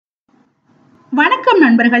வணக்கம்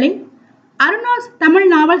நண்பர்களே, அருணாஸ் தமிழ்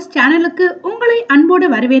நாவல்ஸ் சேனலுக்கு உங்களை அன்போடு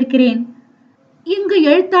வரவேற்கிறேன். இங்கு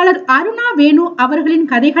எழுத்தாளர் அருணா வேணு அவர்களின்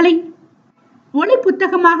கதைகளை ஒளி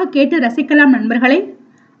புத்தகமாக கேட்டு ரசிக்கலாம் நண்பர்களே.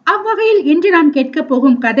 அவ்வகையில் இன்று நாம் கேட்க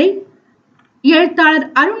போகும் கதை எழுத்தாளர்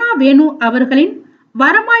அருணா வேணு அவர்களின்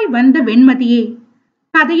வரமாய் வந்த வெண்மதியே.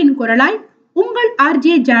 கதையின் குரலாய் உங்கள்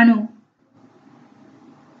ஆர்ஜே ஜானு.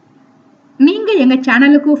 நீங்க எங்க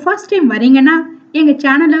சேனலுக்கு ஃபர்ஸ்ட் டைம் வரீங்கன்னா எங்க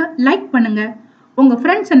சேனலை லைக் பண்ணுங்க, உங்க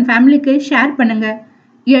ஃப்ரெண்ட்ஸ் அண்ட் ஃபேமிலிக்கு ஷேர் பண்ணுங்க.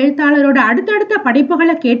 எழுத்தாளரோட அடுத்தடுத்த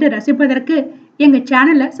படைப்புகளை கேட்டு ரசிப்பதற்கு எங்க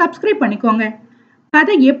சேனலை சப்ஸ்கிரைப் பண்ணிக்கோங்க.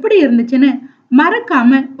 கதை எப்படி இருந்துச்சுன்னு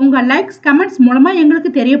மறக்காம உங்க லைக்ஸ் கமெண்ட்ஸ் மூலமா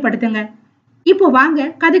எங்களுக்கு தெரியப்படுத்துங்க. இப்போ வாங்க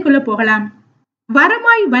கதைக்குள்ள போகலாம்.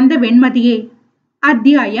 வரமாய் வந்த வெண்மதியே,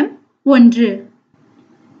 அத்தியாயம் 1.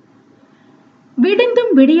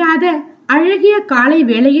 விடிந்தும் விடியாத அழகிய காலை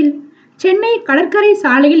வேளையில் சென்னை கடற்கரை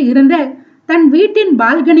சாலையில் இருந்த தன் வீட்டின்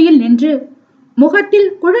பால்கனியில் நின்று முகத்தில்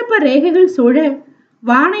குழப்ப ரேகைகள் சூழ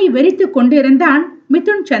வானை வெறித்து கொண்டிருந்தான்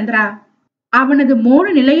மிதுன் சந்திரா. அவனது மோன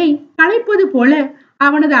நிலையை கலைப்பது போல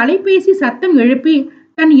அவனது அலைபேசி சத்தம் எழுப்பி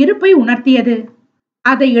தன் இருப்பை உணர்த்தியது.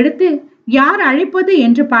 அதை எடுத்து யார் அழைப்பது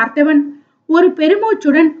என்று பார்த்தவன் ஒரு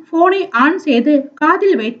பெருமூச்சுடன் போனை ஆன் செய்து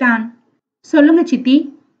காதில் வைத்தான். சொல்லுங்க சித்தி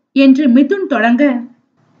என்று மிதுன் தொடங்க,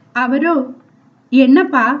 அவரோ,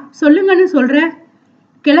 என்னப்பா சொல்லுங்கன்னு சொல்ற,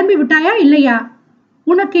 கிளம்பி விட்டாயா இல்லையா?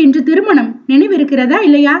 உனக்கு இன்று திருமணம் நினைவிருக்கிறதா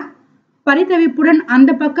இல்லையா? பரிதவிப்புடன்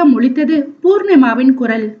அந்த பக்கம் ஒலித்தது பூர்ணிமாவின்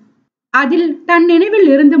குரல். அதில் தன் நினைவில்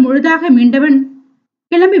இருந்து முழுதாக மீண்டவன்,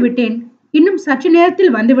 கிளம்பி விட்டேன், இன்னும் சற்று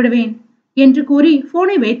நேரத்தில் வந்து விடுவேன் என்று கூறி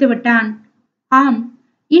போனை வைத்து விட்டான். ஆம்,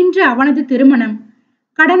 இன்று அவனது திருமணம்.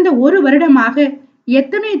 கடந்த 1 வருடமாக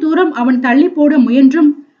எத்தனை தூரம் அவன் தள்ளி போட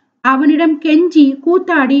முயன்றும் அவனிடம் கெஞ்சி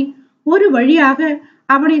கூத்தாடி ஒரு வழியாக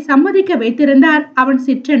அவனை சம்மதிக்க வைத்திருந்தார் அவன்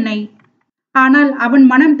சிற்றன்னை. ஆனால் அவன்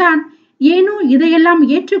மனம்தான் ஏனோ இதையெல்லாம்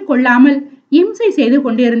ஏற்றுக்கொள்ளாமல் இம்சை செய்து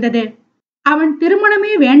கொண்டிருந்தது. அவன்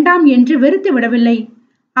திருமணமே வேண்டாம் என்று வெறுத்து விடவில்லை.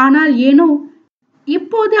 ஆனால் ஏனோ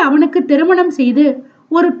இப்போது அவனுக்கு திருமணம் செய்து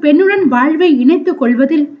ஒரு பெண்ணுடன் வாழ்வை இணைத்துக்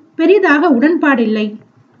கொள்வதில் பெரிதாக உடன்பாடில்லை.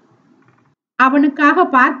 அவனுக்காக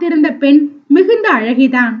பார்த்திருந்த பெண் மிகுந்த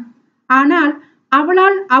அழகிதான். ஆனால்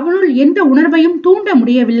அவளால் அவனுள் எந்த உணர்வையும் தூண்ட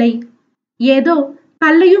முடியவில்லை. ஏதோ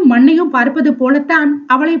கல்லையும் மண்ணையும் பார்ப்பது போலத்தான்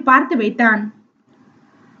அவளை பார்த்து வைத்தான்.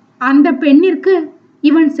 அந்த பெண்ணிற்கு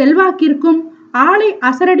இவன் செல்வாக்கிற்கும் ஆளை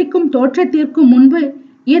அசரடிக்கும் தோற்றத்திற்கும் முன்பு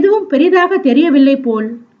எதுவும் பெரிதாக தெரியவில்லை போல்.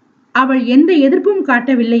 அவள் எந்த எதிர்ப்பும்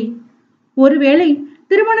காட்டவில்லை. ஒருவேளை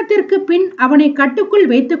திருமணத்திற்கு பின் அவனை கட்டுக்குள்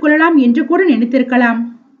வைத்துக் கொள்ளலாம் என்று கூட நினைத்திருக்கலாம்.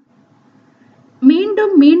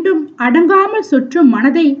 மீண்டும் மீண்டும் அடங்காமல் சுற்றும்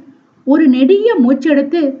மனதை ஒரு நெடிய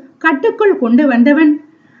மூச்செடுத்து கட்டுக்குள் கொண்டு வந்தவன்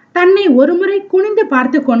தன்னை ஒருமுறை குனிந்து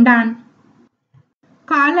பார்த்து கொண்டான்.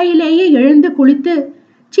 காலையிலேயே எழுந்து குளித்து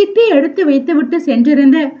சித்தி எடுத்து வைத்துவிட்டு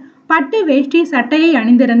சென்றிருந்த பட்டு வேஷ்டி சட்டையை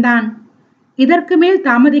அணிந்திருந்தான். இதற்கு மேல்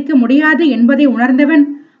தாமதிக்க முடியாது என்பதை உணர்ந்தவன்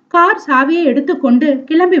கார் சாவியை எடுத்துக்கொண்டு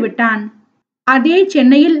கிளம்பி விட்டான். அதே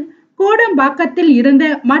சென்னையில் கோடம்பாக்கத்தில் இருந்த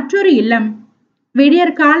மற்றொரு இல்லம்.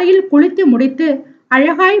 விடியற் காலையில் குளித்து முடித்து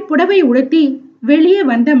அழகாய் புடவை உடுத்தி வெளியே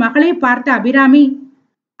வந்த மகளை பார்த்த அபிராமி,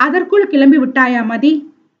 அதற்குள் கிளம்பி விட்டாயா மதி?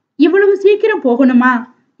 இவ்வளவு சீக்கிரம் போகணுமா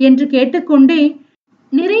என்று கேட்டுக்கொண்டே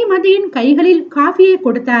நிறைமதியின் கைகளில் காஃபியை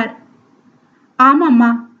கொடுத்தார். ஆமாம்மா,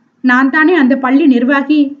 நான் தானே அந்த பள்ளி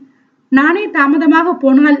நிர்வாகி. நானே தாமதமாக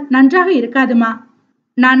போனால் நன்றாக இருக்காதுமா.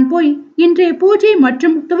 நான் போய் இன்றைய பூஜை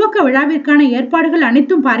மற்றும் துவக்க விழாவிற்கான ஏற்பாடுகள்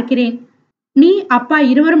அனைத்தும் பார்க்கிறேன். நீ அப்பா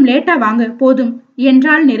இருவரும் லேட்டா வாங்க போதும்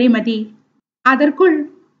என்றாள் நிறைமதி. அதற்குள்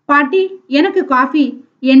பாட்டி எனக்கு காஃபி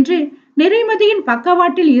என்று நிறைமதியின்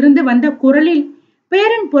பக்கவாட்டில் இருந்து வந்த குரலில்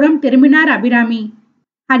பேரன் புறம் திரும்பினார் அபிராமி.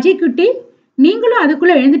 அஜய் குட்டி, நீங்களும்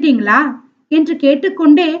அதுக்குள்ள எழுந்துட்டீங்களா என்று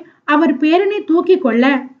கேட்டுக்கொண்டே அவர் பேரனை தூக்கி கொள்ள,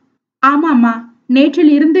 ஆமாம்மா,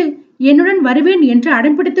 நேற்றில் இருந்து என்னுடன் வருவேன் என்று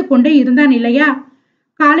அடம்பிடித்துக் கொண்டே இருந்தான் இல்லையா?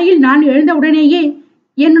 காலையில் நான் எழுந்தவுடனேயே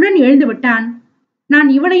என்னுடன் எழுந்து விட்டான். நான்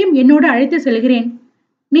இவனையும் என்னோடு அழைத்து செல்கிறேன்.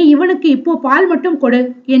 நீ இவனுக்கு இப்போ பால் மட்டும் கொடு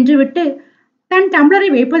என்று விட்டு தன் டம்ளரை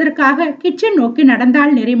வைப்பதற்காக கிச்சன் நோக்கி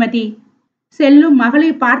நடந்தாள் நிறைமதி. செல்லும் மகளை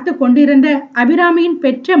பார்த்து கொண்டிருந்த அபிராமியின்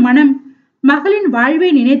பெற்ற மனம் மகளின் வாழ்வை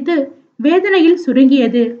நினைத்து வேதனையில்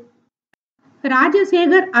சுருங்கியது.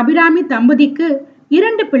 ராஜசேகர் அபிராமி தம்பதிக்கு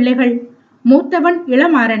 2 பிள்ளைகள். மூத்தவன்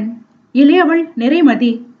இளமாறன், இளையவள்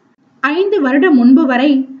நிறைமதி. 5 வருடம் முன்பு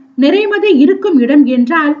வரை நிறைமதி இருக்கும் இடம்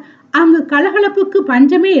என்றால் அங்கு கலகலப்புக்கு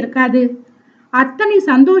பஞ்சமே இருக்காது. அத்தனை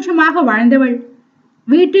சந்தோஷமாக வாழ்ந்தவள்.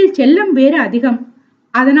 வீட்டில் செல்லம் வேறு அதிகம்.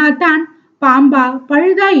 அதனால்தான் பாம்பா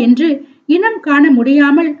பழுதா என்று இனம் காண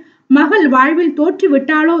முடியாமல் மகள் வாழ்வில்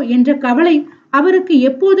தோற்றுவிட்டாளோ என்ற கவலை அவருக்கு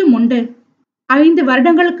எப்போதும் உண்டு. 5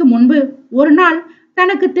 வருடங்களுக்கு முன்பு ஒரு நாள்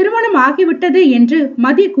தனக்கு திருமணம் ஆகிவிட்டது என்று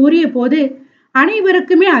மதி கூறிய போது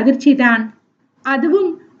அனைவருக்குமே அதிர்ச்சிதான். அதுவும்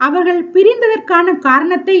அவர்கள் பிரிந்ததற்கான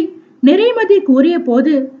காரணத்தை நிறைமதி கூறிய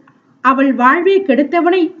போது அவள் வாழ்வை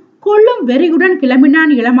கெடுத்தவனை கொல்லும் வெறியுடன்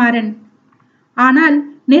கிளம்பினான் இளமாறன். ஆனால்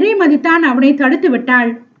நிறைமதித்தான் அவனை தடுத்து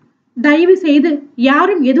விட்டாள். தயவு செய்து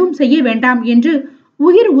யாரும் எதுவும் செய்ய வேண்டாம் என்று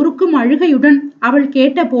உயிர் உருக்கும் அழுகையுடன் அவள்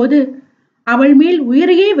கேட்டபோது அவள் மேல்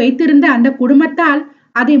உயிரையே வைத்திருந்த அந்த குடும்பத்தால்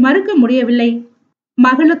அதை மறுக்க முடியவில்லை.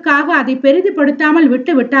 மகளுக்காக அதை பெரிதுபடுத்தாமல்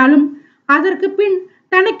விட்டு விட்டாலும் அதற்கு பின்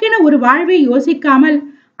தனக்கென ஒரு வாழ்வை யோசிக்காமல்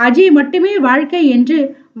அஜய் மட்டுமே வாழ்க்கை என்று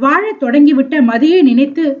வாழத் தொடங்கிவிட்ட மதியை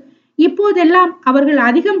நினைத்து இப்போதெல்லாம் அவர்கள்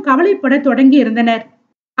அதிகம் கவலைப்பட தொடங்கி இருந்தனர்.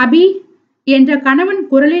 அபி என்ற கணவன்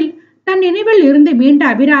குரலில் தன் நினைவில் இருந்து மீண்ட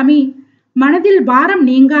அபிராமி மனதில் பாரம்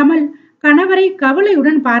நீங்காமல் கணவரை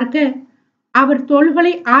கவலையுடன் பார்க்க அவர்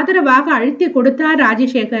தோள்களை ஆதரவாக அழுத்தி கொடுத்தார்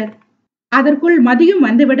ராஜசேகர். அதற்குள் மதியும்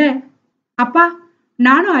வந்துவிட, அப்பா,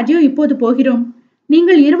 நானும் அஜயும் இப்போது போகிறோம்.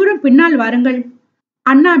 நீங்கள் இருவரும் பின்னால் வாருங்கள்.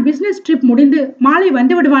 அண்ணா பிசினஸ் ட்ரிப் முடிந்து மாலை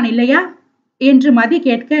வந்து விடுவான் இல்லையா என்று மதி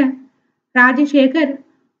கேட்க, ராஜசேகர்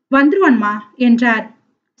வந்துருவான்மா என்றார்.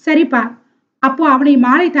 சரிப்பா, அப்போ அவனை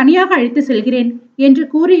மாலை தனியாக அழைத்து செல்கிறேன் என்று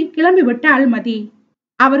கூறி கிளம்பி விட்டாள் மதி.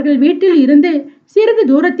 அவர்கள் வீட்டில் இருந்து சிறிது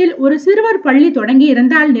தூரத்தில் ஒரு சிறுவர் பள்ளி தொடங்கி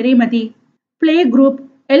இருந்தால் நிறைமதி. பிளே குரூப்,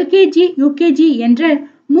 எல்கேஜி, யூகேஜி என்ற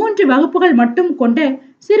 3 வகுப்புகள் மட்டும் கொண்ட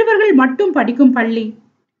சிறுவர்கள் மட்டும் படிக்கும் பள்ளி.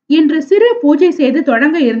 இன்று சிறு பூஜை செய்து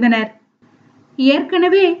தொடங்க இருந்தனர்.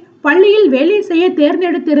 ஏற்கனவே பள்ளியில் வேலை செய்ய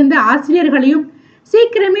தேர்ந்தெடுத்திருந்த ஆசிரியர்களையும்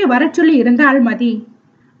சீக்கிரமே வரச் சொல்லி இருந்தாள் மதி.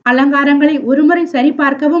 அலங்காரங்களை ஒருமுறை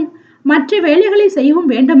சரிபார்க்கவும் மற்ற வேலைகளை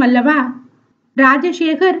செய்யவும் வேண்டுமல்லவா?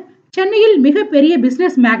 ராஜசேகர் சென்னையில் மிக பெரிய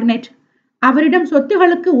பிசினஸ் மேக்னெட். அவரிடம்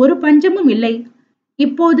சொத்துகளுக்கு ஒரு பஞ்சமும் இல்லை.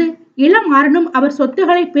 இப்போது இளமாறனும் அவர்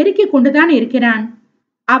சொத்துக்களை பெருக்கிக் கொண்டுதான் இருக்கிறான்.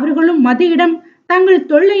 அவர்களும் மதியிடம் தங்கள்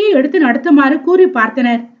தொல்லையை எடுத்து நடத்துமாறு கூறி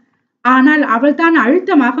பார்த்தனர். ஆனால் அவள்தான்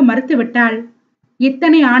அழுத்தமாக மறுத்துவிட்டாள்.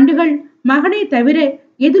 இத்தனை ஆண்டுகள் மகனை தவிர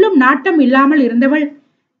எதிலும் நாட்டம் இல்லாமல் இருந்தவள்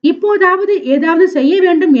இப்போதாவது ஏதாவது செய்ய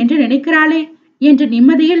வேண்டும் என்று நினைக்கிறாளே என்ற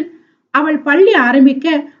நிம்மதியில் அவள் பள்ளி ஆரம்பிக்க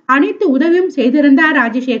அனைத்து உதவியும் செய்திருந்தார்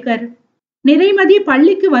ராஜசேகர். நிறைமதி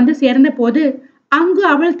பள்ளிக்கு வந்து சேர்ந்த போது அங்கு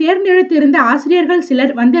அவள் தேர்ந்தெடுத்திருந்த ஆசிரியர்கள்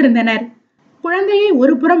சிலர் வந்திருந்தனர். குழந்தையை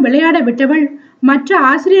ஒரு புறம் விளையாட விட்டவள் மற்ற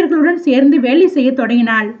ஆசிரியர்களுடன் சேர்ந்து வேலை செய்ய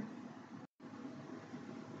தொடங்கினாள்.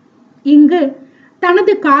 இங்கு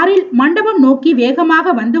தனது காரில் மண்டபம் நோக்கி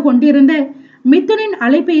வேகமாக வந்து கொண்டிருந்த மிதுனின்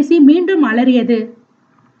அலைபேசி மீண்டும் அலறியது.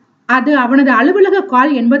 அது அவனது அலுவலக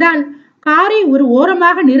கால் என்பதால் காரை ஒரு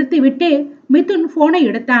ஓரமாக நிறுத்திவிட்டு மிதுன் போனை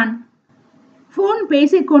எடுத்தான். போன்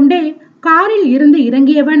பேசிக்கொண்டே காரில் இருந்து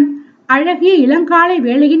இறங்கியவன் அழகிய இளங்காலை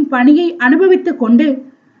வேளையின் பணியை அனுபவித்துக் கொண்டு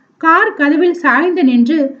கார் கதவில் சாய்ந்து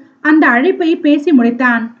நின்று அந்த அழைப்பை பேசி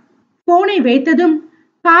முடித்தான். போனை வைத்ததும்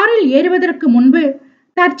காரில் ஏறுவதற்கு முன்பு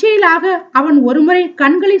தற்செயலாக அவன் ஒருமுறை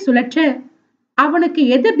கண்களை சுழற்ற அவனுக்கு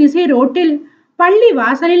எதிர் திசை ரோட்டில் பள்ளி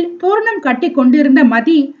வாசலில் தோரணம் கட்டி கொண்டிருந்த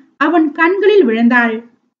மதி அவன் கண்களில் விழுந்தாள்.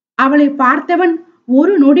 அவளை பார்த்தவன்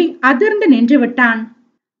ஒரு நொடி அதிர்ந்து நின்று விட்டான்.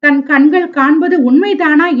 தன் கண்கள் காண்பது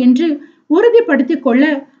உண்மைதானா என்று உறுதிப்படுத்திக் கொள்ள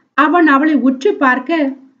அவன் அவளை உற்று பார்க்க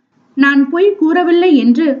நான் பொய் கூறவில்லை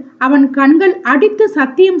என்று அவன் கண்கள் அடித்து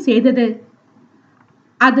சத்தியம் செய்தது.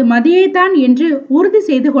 அது மதியேதான் என்று உறுதி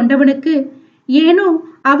செய்து கொண்டவனுக்கு ஏனோ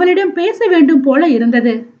அவளிடம் பேச வேண்டும் போல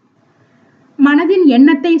இருந்தது. மனதின்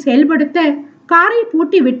எண்ணத்தை செயல்படுத்த காரை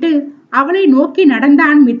பூட்டிவிட்டு அவளை நோக்கி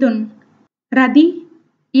நடந்தான் மிதுன். ரதி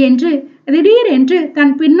என்று திடீரென்று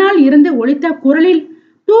தன் பின்னால் இருந்து ஒலித்த குரலில்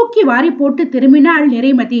தூக்கி வாரி போட்டு திரும்பினாள்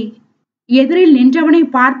நிறைமதி. எதிரில் நின்றவனை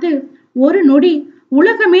பார்த்து ஒரு நொடி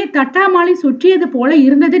உலகமே தட்டாமாலை சுற்றியது போல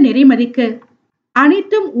இருந்தது நிறைமதிக்கு.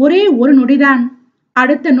 அனைத்தும் ஒரே ஒரு நொடிதான்.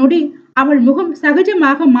 அடுத்த நொடி அவள் முகம்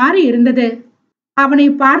சகஜமாக மாறி இருந்தது. அவனை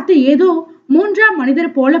பார்த்து ஏதோ 3ஆம்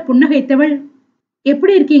மனிதர் போல புன்னகைத்தவள்,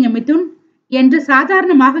 எப்படி இருக்கீங்க மிதுன் என்று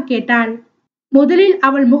சாதாரணமாக கேட்டாள். முதலில்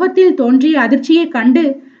அவள் முகத்தில் தோன்றிய அதிர்ச்சியை கண்டு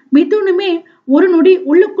மிதுனுமே ஒரு நொடி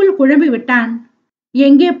உள்ளுக்குள் குழம்பி விட்டான்.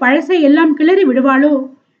 எங்கே பழசை எல்லாம் கிளறி விடுவாளோ,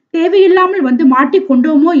 தேவையில்லாமல் வந்து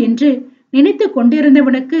மாட்டிக்கொண்டோமோ என்று நினைத்து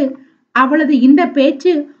கொண்டிருந்தவனுக்கு அவளது இந்த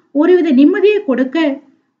பேச்சு ஒருவித நிம்மதியை கொடுக்க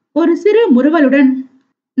ஒரு சிறு முறுவலுடன்,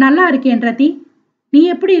 நல்லா இருக்கேன் ரதி, நீ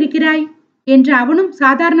எப்படி இருக்கிறாய் என்று அவனும்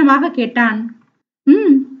சாதாரணமாக கேட்டான்.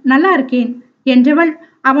 நல்லா இருக்கேன் என்றவள்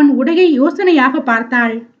அவன் உடையை யோசனையாக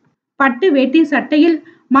பார்த்தாள். பட்டு வேட்டி சட்டையில்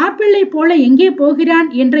மாப்பிள்ளை போல எங்கே போகிறான்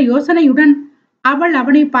என்ற யோசனையுடன் அவள்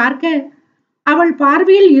அவனை பார்க்க அவள்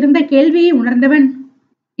பார்வையில் இருந்த கேள்வியை உணர்ந்தவன்,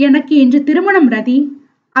 எனக்கு இன்று திருமணம் ரதி,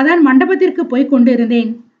 அதான் மண்டபத்திற்கு போய்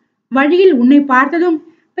கொண்டிருந்தேன். வழியில் உன்னை பார்த்ததும்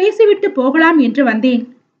பேசிவிட்டு போகலாம் என்று வந்தேன்.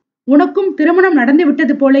 உனக்கும் திருமணம் நடந்து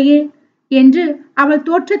விட்டது போலையே என்று அவள்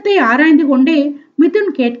தோற்றத்தை ஆராய்ந்து கொண்டே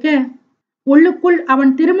மிதுன் கேட்க, உள்ளுக்குள்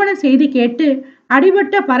அவன் திருமண செய்தி கேட்டு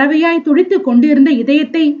அடிபட்ட பறவையாய் துடித்து கொண்டிருந்த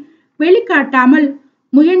இதயத்தை வெளிக்காட்டாமல்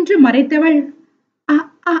முயன்று மறைத்தவள்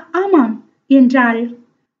ஆமாம் என்றாள்.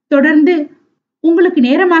 தொடர்ந்து, உங்களுக்கு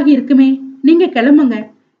நேரமாகி இருக்குமே, நீங்க கிளம்புங்க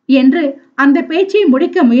என்று அந்த பேச்சை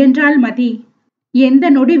முடிக்க முயன்றாள் மதி. எந்த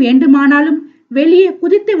நொடி வேண்டுமானாலும் வெளியே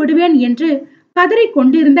குதித்து விடுவேன் என்று கதறிக்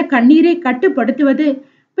கொண்டிருந்த கண்ணீரை கட்டுப்படுத்துவது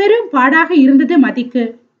பெரும் பாடாக இருந்தது மதிக்கு.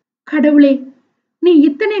 கடவுளே, நீ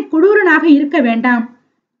இத்தனை கொடூரனாக இருக்க வேண்டாம்.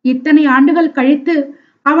 இத்தனை ஆண்டுகள் கழித்து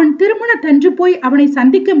அவன் திருமண தன்று போய் அவனை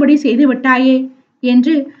சந்திக்கும்படி செய்து விட்டாயே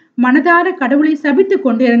என்று மனதார கடவுளை சபித்துக்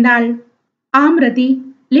கொண்டிருந்தாள். ஆம் ரதி,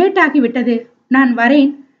 லேட் ஆகிவிட்டது, நான்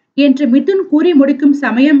வரேன் என்று மிதுன் கூறி முடிக்கும்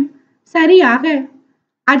சமயம் சரியாக,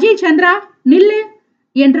 அஜய் சந்திரா நில்லு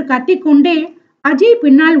என்று கத்திக்கொண்டே அஜய்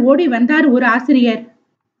பின்னால் ஓடி வந்தார் ஒரு ஆசிரியர்.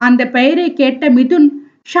 அந்த பெயரை கேட்ட மிதுன்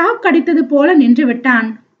ஷாக் அடித்தது போல நின்று விட்டான்.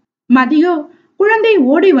 மதியோ குழந்தை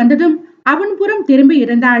ஓடி வந்ததும் அவன் புறம் திரும்பி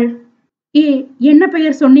இருந்தாள். என்ன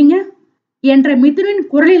பெயர் சொன்னீங்க என்ற மிதுனின்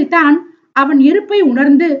குரலில் தான் அவன் இருப்பை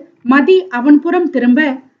உணர்ந்து மதி அவன் புறம் திரும்ப,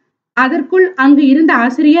 அதற்குள் அங்கு இருந்த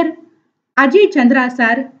ஆசிரியர் அஜய் சந்திரா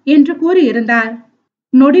சார் என்று கூறியிருந்தார்.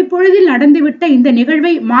 நொடி பொழுதில் நடந்துவிட்ட இந்த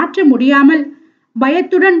நிகழ்வை மாற்ற முடியாமல்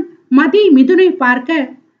பயத்துடன் மதி மிதுனை பார்க்க,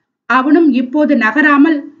 அவனும் இப்போது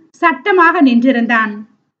நகராமல் சட்டமாக நின்றிருந்தான்.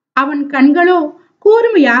 அவன் கண்களோ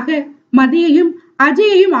கூர்மையாக மதியையும்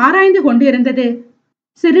அஜயையும் ஆராய்ந்து கொண்டிருந்தது.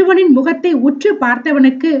 சிறுவனின் முகத்தை உற்று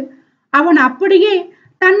பார்த்தவனுக்கு அவன் அப்படியே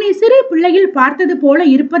தன்னை சிறு பிள்ளையில் பார்த்தது போல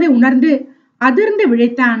இருப்பதை உணர்ந்து அதிர்ந்து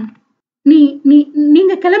விழித்தான்.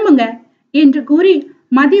 நீங்க கிளம்புங்க என்று கூறி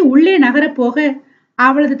மதி உள்ளே நகரப் போக,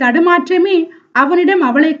 அவளது தடுமாற்றமே அவனிடம்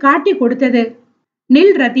அவளை காட்டி கொடுத்தது.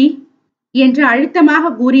 நில் ரதி என்று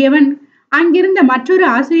அழுத்தமாக கூறியவன் அங்கிருந்த மற்றொரு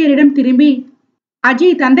ஆசிரியரிடம் திரும்பி,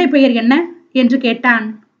 அஜய் தந்தை பெயர் என்ன என்று கேட்டான்.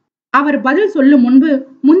 அவர் பதில் சொல்லும் முன்பு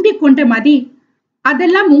முந்திக் கொண்ட மதி,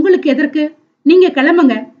 அதெல்லாம் உங்களுக்கு எதற்கு, நீங்க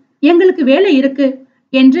கிளம்புங்க, எங்களுக்கு வேலை இருக்கு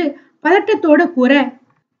என்று பதட்டத்தோடு கூற,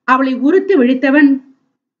 அவளை உறுத்து விழித்தவன்,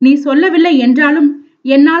 நீ சொல்லவில்லை என்றாலும்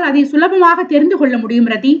என்னால் அதை சுலபமாக தெரிந்து கொள்ள முடியும்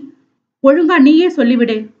ரதி, ஒழுங்கா நீயே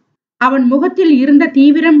சொல்லிவிடு. அவன் முகத்தில் இருந்த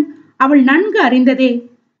தீவிரம் அவள் நன்கு அறிந்ததே.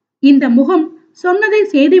 இந்த முகம் சொன்னதை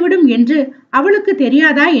செய்துவிடும் என்று அவளுக்கு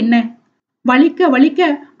தெரியாதா என்ன? வலிக்க வலிக்க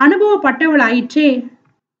அனுபவப்பட்டவளாயிற்றே.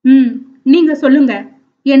 நீங்க சொல்லுங்க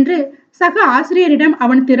என்று சக ஆசிரியரிடம்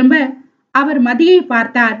அவன் திரும்ப, அவர் மதியை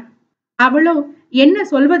பார்த்தார். அவளோ என்ன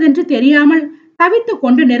சொல்வதென்று தெரியாமல் தவித்து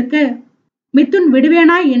கொண்டு நிற்க, மிதுன்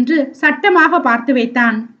விடுவேனா என்று சட்டமாக பார்த்து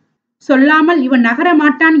வைத்தான். சொல்லாமல் இவன்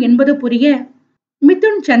நகரமாட்டான் என்பது புரிய,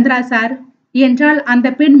 மிதுன் சந்திரா சார் என்றால் அந்த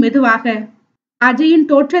பெண் மெதுவாக. அஜயின்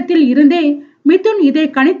தோற்றத்தில் இருந்தே மிதுன் இதை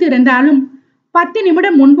கணித்திருந்தாலும் 10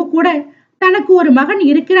 நிமிடம் முன்பு கூட தனக்கு ஒரு மகன்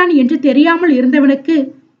இருக்கிறான் என்று தெரியாமல் இருந்தவனுக்கு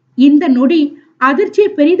இந்த நொடி அதிர்ச்சி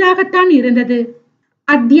பெரிதாகத்தான் இருந்தது.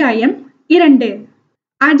 அத்தியாயம் 2.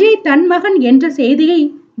 அஜய் தன் மகன் என்ற செய்தியை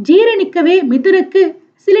ஜீரணிக்கவே மிதுனுக்கு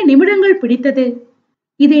சில நிமிடங்கள் பிடித்தது.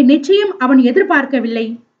 இதை நிச்சயம் அவன் எதிர்பார்க்கவில்லை.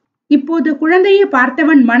 இப்போது குழந்தையை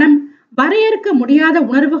பார்த்தவன் மனம் வரையறுக்க முடியாத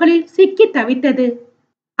உணர்வுகளில் சிக்கி தவித்தது.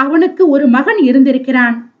 அவனுக்கு ஒரு மகன்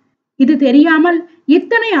இருந்திருக்கிறான். இது தெரியாமல்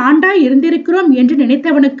இத்தனை ஆண்டாய் இருந்திருக்கிறோம் என்று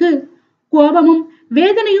நினைத்தவனுக்கு கோபமும்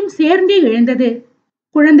வேதனையும் சேர்ந்தே எழுந்தது.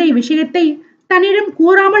 குழந்தை விஷயத்தை தன்னிடம்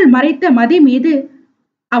கூறாமல் மறைத்த மதி மீது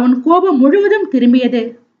அவன் கோபம் முழுவதும் திரும்பியது.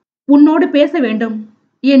 உன்னோடு பேச வேண்டும்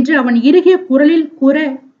என்று அவன் இறுகிய குரலில் கூற,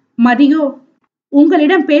 மதியோ,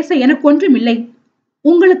 உங்களிடம் பேச எனக்கு ஒன்றுமில்லை.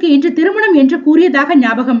 உங்களுக்கு இன்று திருமணம் என்று கூறியதாக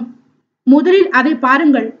ஞாபகம். முதலில் அதை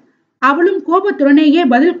பாருங்கள். அவளும் கோபத்துடனேயே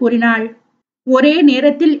பதில் கூறினாள். ஒரே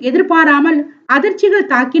நேரத்தில் எதிர்பாராமல் அதிர்ச்சிகள்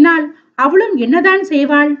தாக்கினால் அவளும் என்னதான்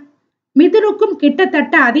செய்வாள்? மிதுனுக்கும்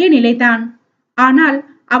கிட்டத்தட்ட அதே நிலைதான். ஆனால்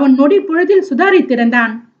அவன் நொடி பொழுதில்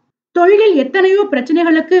சுதாரித்திருந்தான். தொழிலில் எத்தனையோ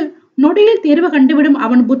பிரச்சனைகளுக்கு நொடியில் தீர்வு கண்டுவிடும்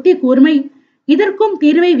அவன் புத்தி கூர்மை இதற்கும்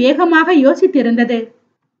தீர்வை வேகமாக யோசித்திருந்தது.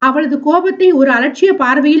 அவளது கோபத்தை ஒரு அலட்சிய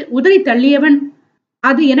பார்வையில் உதறி தள்ளியவன்,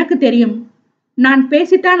 அது எனக்கு தெரியும், நான்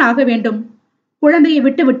பேசித்தான் ஆக வேண்டும், குழந்தையை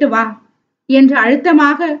விட்டு விட்டு வா என்று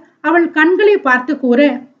அழுத்தமாக அவள் கண்களை பார்த்து கூற,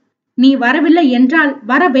 நீ வரவில்லை என்றால்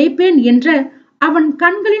வர வைப்பேன் என்ற அவன்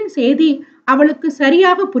கண்களின் செய்தி அவளுக்கு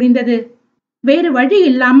சரியாக புரிந்தது. வேறு வழி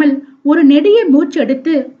இல்லாமல் ஒரு நெடிய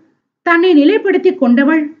மூச்செடுத்து தன்னை நிலைப்படுத்தி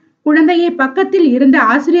கொண்டவள் குழந்தையை பக்கத்தில் இருந்த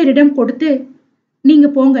ஆசிரியரிடம் கொடுத்து, நீங்க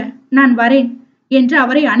போங்க, நான் வரேன் என்று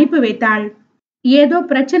அவரை அனுப்பி வைத்தாள். ஏதோ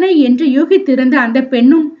பிரச்சனை என்று யூகித்திருந்த அந்த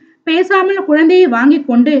பெண்ணும் பேசாமல் குழந்தையை வாங்கி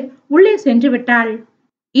கொண்டு உள்ளே சென்று விட்டாள்.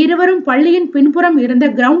 இருவரும் பள்ளியின் பின்புறம் இருந்த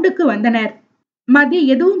கிரவுண்டுக்கு வந்தனர். மதி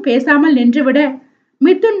எதுவும் பேசாமல் நின்றுவிட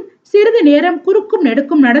மிதுன் சிறிது நேரம் குறுக்கும்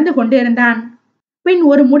நெடுக்கும் நடந்து கொண்டிருந்தான். பின்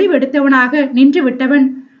ஒரு முடிவெடுத்தவனாக நின்று விட்டவன்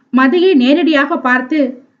மதியை நேரடியாக பார்த்து,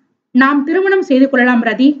 நாம் திருமணம் செய்து கொள்ளலாம்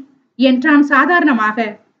ரதி என்றான் சாதாரணமாக.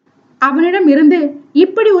 அவனிடம் இருந்து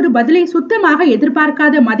இப்படி ஒரு பதிலை சுத்தமாக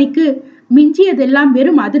எதிர்பார்க்காத மதிக்கு மிஞ்சியதெல்லாம்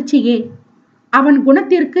வெறும் அதிர்ச்சியே. அவன்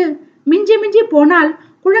குணத்திற்கு மிஞ்சி மிஞ்சி போனால்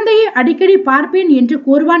குழந்தையை அடிக்கடி பார்ப்பேன் என்று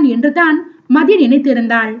கூறுவான் என்றுதான் மதி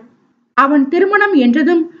நினைத்திருந்தாள். அவன் திருமணம்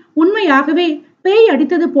என்றதும் உண்மையாகவே பேய்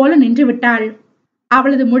அடித்தது போல நின்று விட்டாள்.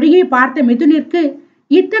 அவளது மொழியை பார்த்த மிதுனிற்கு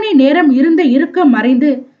இத்தனை நேரம் இருந்த இறுக்கம் மறைந்து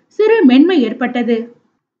சிறு மென்மை ஏற்பட்டது.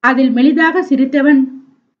 அதில் மெலிதாக சிரித்தவன்,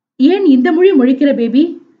 ஏன் இந்த மொழி முழிக்கிற பேபி?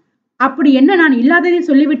 அப்படி என்ன நான் இல்லாததை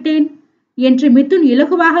சொல்லிவிட்டேன் என்று மிதுன்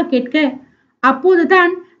இலகுவாக கேட்க,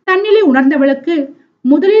 அப்போதுதான் தன்னிலை உணர்ந்தவளுக்கு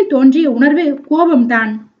முதலில் தோன்றிய உணர்வு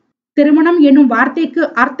கோபம்தான். திருமணம் என்னும் வார்த்தைக்கு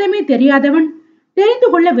அர்த்தமே தெரியாதவன், தெரிந்து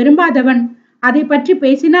கொள்ள விரும்பாதவன் அதை பற்றி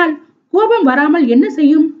பேசினால் கோபம் வராமல் என்ன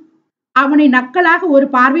செய்யும்? அவனை நக்கலாக ஒரு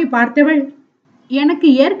பார்வை பார்த்தவள், எனக்கு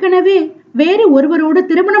ஏற்கனவே வேறு ஒருவரோடு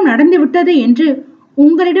திருமணம் நடந்து விட்டது என்று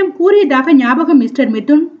உங்களிடம் கூறியதாக ஞாபகம் மிஸ்டர்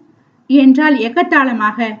மிதுன் என்றால்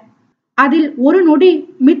எகத்தாளமாக. அதில் ஒரு நொடி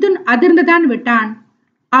மிதுன் அதிர்ந்துதான் விட்டான்.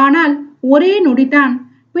 ஆனால் ஒரே நொடிதான்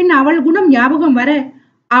பின் அவள் குணம் ஞாபகம் வர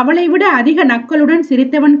அவளை விட அதிக நக்களுடன்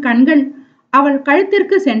சிரித்தவன் கண்கள் அவள்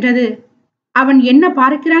கழுத்திற்கு சென்றது. அவன் என்ன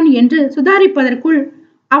பார்க்கிறான் என்று சுதாரிப்பதற்குள்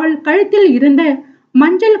அவள் கழுத்தில் இருந்த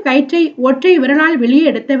மஞ்சள் கயிற்றை ஒற்றை விரலால் வெளியே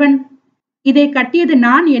எடுத்தவன், இதை கட்டியது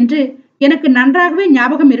நான் என்று எனக்கு நன்றாகவே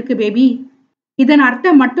ஞாபகம் இருக்கு பேபி. இதன்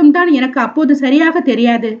அர்த்தம் மட்டும்தான் எனக்கு அப்போது சரியாக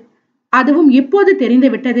தெரியாது. அதுவும் இப்போது தெரிந்து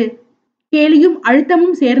விட்டது. கேலியும்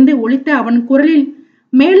அழுத்தமும் சேர்ந்து ஒலித்த அவன் குரலில்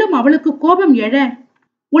மேலும் அவளுக்கு கோபம் எழ,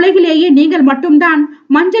 உலகிலேயே நீங்கள் மட்டும்தான்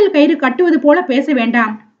மஞ்சள் கயிறு கட்டுவது போல பேச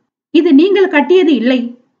வேண்டாம். இது நீங்கள் கட்டியது இல்லை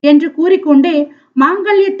என்று கூறிக்கொண்டே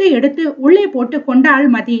மாங்கல்யத்தை எடுத்து உள்ளே போட்டு கொண்டாள்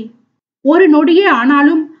மதி. ஒரு நொடியே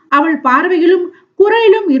ஆனாலும் அவள் பார்வையிலும்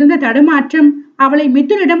குரலிலும் இருந்த தடுமாற்றம் அவளை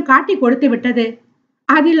மிதுனிடம் காட்டி கொடுத்து விட்டது.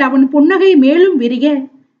 அதில் அவன் புன்னகை மேலும் விரிய,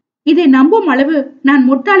 இதை நம்பும் அளவு நான்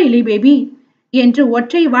முட்டாள் இல்லை பேபி என்று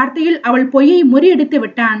ஒற்றை வார்த்தையில் அவள் பொய்யை முறியடித்து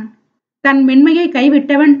விட்டான். தன் மென்மையை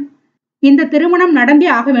கைவிட்டவன், இந்த திருமணம் நடந்தே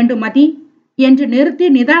ஆக வேண்டும் மதி என்று நிறுத்தி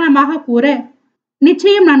நிதானமாக கூற,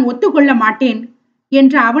 நிச்சயம் நான் ஒத்துக்கொள்ள மாட்டேன்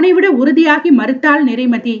என்று அவனை விட உறுதியாகி மறுத்தாள்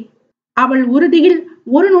நிறைமதி. அவள் உறுதியில்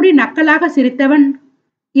ஒரு நொடி நக்கலாக சிரித்தவன்,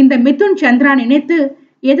 இந்த மிதுன் சந்திரா நினைத்து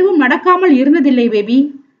எதுவும் நடக்காமல் இருந்ததில்லை பேபி.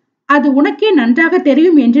 அது உனக்கே நன்றாக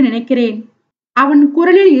தெரியும் என்று நினைக்கிறேன். அவன்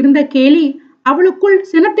குரலில் இருந்த கேலி அவளுக்குள்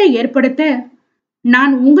சினத்தை ஏற்படுத்த,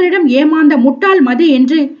 நான் உங்களிடம் ஏமாந்த முட்டாள் மதி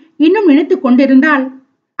என்று இன்னும் நினைத்து கொண்டிருந்தால்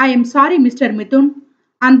I am sorry mister Mithun.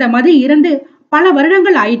 அந்த மதி இறந்து பல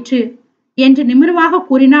வருடங்கள் ஆயிற்று என்று நிமிர்வாக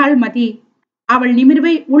கூறினாள் மதி. அவள்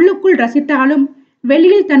நிமிர்வை உள்ளுக்குள் ரசித்தாலும்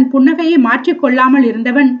வெளியில் தன் புன்னகையை மாற்றிக்கொள்ளாமல்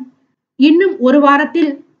இருந்தவன், இன்னும் ஒரு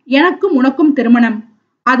வாரத்தில் எனக்கும் உனக்கும் திருமணம்,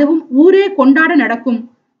 அதுவும் ஊரே கொண்டாட நடக்கும்.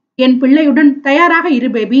 என் பிள்ளையுடன் தயாராக இரு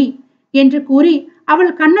பேபி என்று கூறி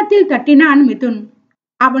அவள் கன்னத்தில் தட்டினான் மிதுன்.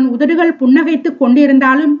 அவன் உதடுகள் புன்னகைத்துக்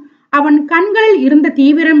கொண்டிருந்தாலும் அவன் கண்களில் இருந்த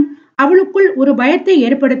தீவிரம் அவளுக்குள் ஒரு பயத்தை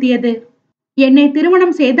ஏற்படுத்தியது. என்னை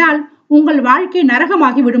திருமணம் செய்தால் உங்கள் வாழ்க்கை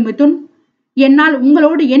நரகமாகிவிடும் மிதுன். என்னால்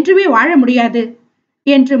உங்களோடு என்றுமே வாழ முடியாது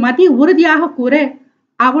என்று மதி உறுதியாக கூற,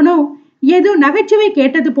 அவனோ ஏதோ நகைச்சுவை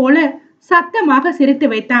கேட்டது போல சத்தமாக சிரித்து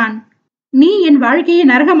வைத்தான். நீ என் வாழ்க்கையை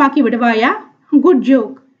நரகமாக்கி விடுவாயா? Good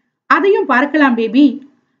joke. அதையும் பார்க்கலாம் பேபி.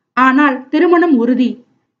 ஆனால் திருமணம் உறுதி.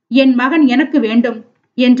 என் மகன் எனக்கு வேண்டும்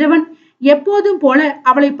என்றவன் எப்போதும் போல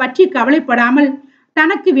அவளை பற்றி கவலைப்படாமல்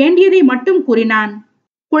தனக்கு வேண்டியதை மட்டும் கூறினான்.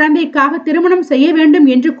 குழந்தைக்காக திருமணம் செய்ய வேண்டும்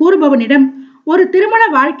என்று கூறுபவனிடம் ஒரு திருமண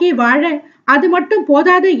வாழ்க்கையை வாழ அது மட்டும்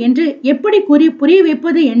போதாது என்று எப்படி கூறி புரிய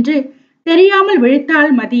வைப்பது என்று தெரியாமல்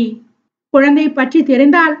விழித்தாள் மதி. குழந்தை பற்றி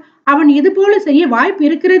தெரிந்தால் அவன் இதுபோல செய்ய வாய்ப்பு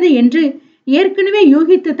இருக்கிறது என்று ஏற்கனவே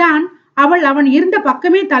யூகித்துதான் அவள் அவன் இருந்த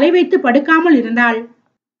பக்கமே தலை வைத்து படுக்காமல் இருந்தாள்.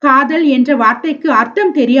 காதல் என்ற வார்த்தைக்கு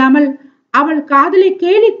அர்த்தம் தெரியாமல் அவள் காதலை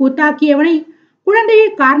கேலி கூத்தாக்கியவனை குழந்தையை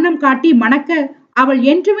காரணம் காட்டி மணக்க அவள்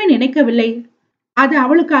என்றுமே நினைக்கவில்லை. அது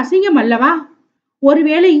அவளுக்கு அசிங்கம் அல்லவா?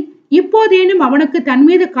 ஒருவேளை இப்போதேனும் அவனுக்கு தன்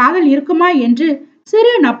மீது காதல் இருக்குமா என்று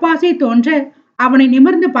சிறு நப்பாசை தோன்ற அவனை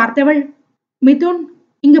நிமிர்ந்து பார்த்தவள், மிதுன்,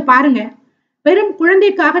 இங்க பாருங்க, வெறும்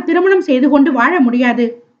குழந்தைக்காக திருமணம் செய்து கொண்டு வாழ முடியாது.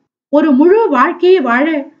 ஒரு முழு வாழ்க்கையை வாழ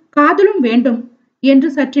காதலும் வேண்டும் என்று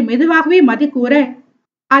சற்று மெதுவாகவே மதி கூற,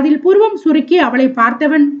 அதில் புருவம் சுருக்கி அவளை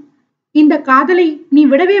பார்த்தவன், இந்த காதலை நீ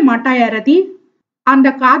விடவே மாட்டாயா ரதி? அந்த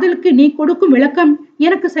காதலுக்கு நீ கொடுக்கும் விளக்கம்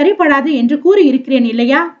எனக்கு சரிபடாது என்று கூறி இருக்கிறேன்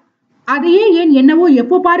இல்லையா? அதையே ஏன் என்னவோ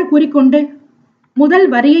எப்போ பாரு கூறிக்கொண்டு. முதல்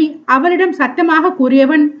வரியை அவளிடம் சத்தமாக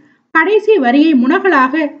கூறியவன் கடைசி வரியை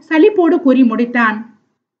முனகலாக சலிப்போடு கூறி முடித்தான்.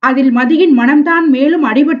 அதில் மதியின் மனம்தான் மேலும்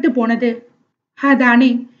அடிபட்டு போனது.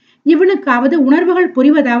 அதானே, இவனுக்காவது உணர்வுகள்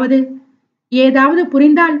புரிவதாவது, ஏதாவது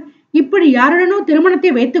புரிந்தால் இப்படி யாருடனோ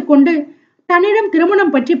திருமணத்தை வைத்துக்கொண்டு தன்னிடம்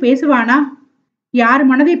திருமணம் பற்றி பேசுவானா? யார்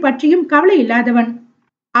மனதை பற்றியும் கவலை இல்லாதவன்.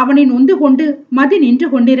 அவனை நொந்து கொண்டு மதி நின்று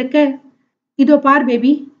கொண்டிருக்க, இதோ பார்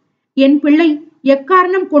பேபி, என் பிள்ளை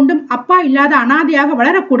எக்காரணம் கொண்டும் அப்பா இல்லாத அனாதையாக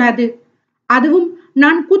வளரக்கூடாது. அதுவும்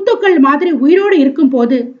நான் குத்துக்கள் மாதிரி உயிரோடு இருக்கும்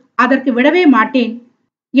போது அதற்கு விடவே மாட்டேன்.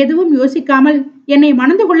 எதுவும் யோசிக்காமல் என்னை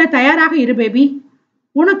மணந்து கொள்ள தயாராக இரு பேபி.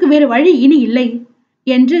 உனக்கு வேறு வழி இனி இல்லை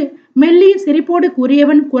என்று மெல்லிய சிரிப்போடு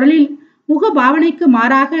கூறியவன் குரலில் முக பாவனைக்கு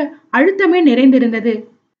மாறாக அழுத்தமே நிறைந்திருந்தது.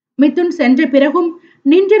 மிதுன் சென்ற பிறகும்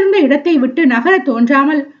நின்றிருந்த இடத்தை விட்டு நகர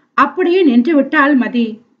தோன்றாமல் அப்படியே நின்று விட்டாள் மதி.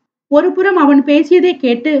 ஒரு புறம் அவன் பேசியதை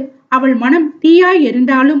கேட்டு அவள் மனம் தீயாய்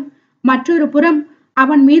எரிந்தாலும், மற்றொரு புறம்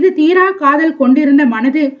அவன் மீது தீரா காதல் கொண்டிருந்த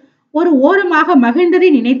மனது ஒரு ஓரமாக மகிழ்ந்ததை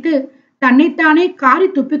நினைத்து தன்னைத்தானே காரி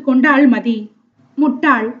துப்பிக் கொண்டாள் மதி.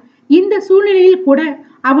 முட்டாள், இந்த சூழ்நிலையில் கூட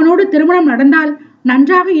அவனோடு திருமணம் நடந்தால்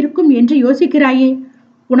நன்றாக இருக்கும் என்று யோசிக்கிறாயே,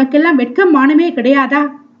 உனக்கெல்லாம் வெட்கம் மானமே கிடையாதா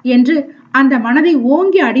என்று அந்த மனதை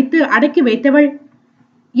ஓங்கி அடித்து அடக்கி வைத்தவள்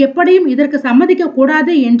எப்படியும் இதற்கு சம்மதிக்க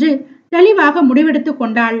கூடாது என்று தெளிவாக முடிவெடுத்து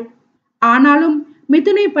கொண்டாள். ஆனாலும்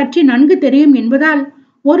மிதுனை பற்றி நன்கு தெரியும் என்பதால்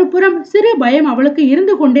ஒரு புறம் சிறு பயம் அவளுக்கு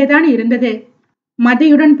இருந்து கொண்டேதான் இருந்தது.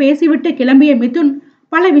 மதியுடன் பேசிவிட்டு கிளம்பிய மிதுன்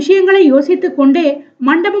பல விஷயங்களை யோசித்துக் கொண்டே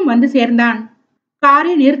மண்டபம் வந்து சேர்ந்தான்.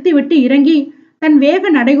 காரை நிறுத்திவிட்டு இறங்கி தன்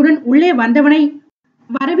வேக நடையுடன் உள்ளே வந்தவனை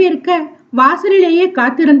வரவேற்க வாசலிலேயே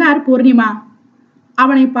காத்திருந்தார் பூர்ணிமா.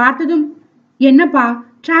 அவனை பார்த்ததும், என்னப்பா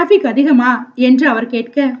டிராபிக் அதிகமா என்று அவர்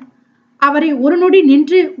கேட்க, அவரை ஒரு நொடி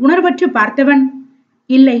நின்று உணர்வற்று பார்த்தவன்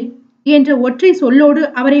இல்லை என்ற ஒற்றை சொல்லோடு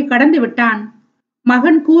அவரை கடந்து விட்டான்.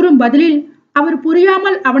 மகன் கூறும் பதிலில் அவர்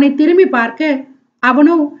புரியாமல் அவனை திரும்பி பார்க்க,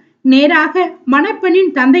 அவனோ நேராக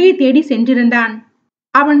மணப்பெண்ணின் தந்தையை தேடி சென்றிருந்தான்.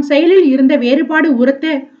 அவன் செயலில் இருந்த வேறுபாடு உறுத்த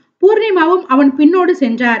பூர்ணிமாவும் அவன் பின்னோடு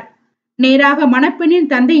சென்றார். நேராக மணப்பெண்ணின்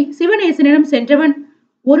தந்தை சிவநேசனிடம் சென்றவன்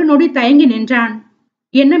ஒரு நொடி தயங்கி நின்றான்.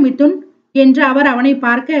 என்ன மிதுன் என்று அவர் அவனை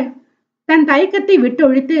பார்க்க, தன் தயக்கத்தை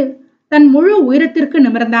விட்டொழித்து தன் முழு உயரத்திற்கு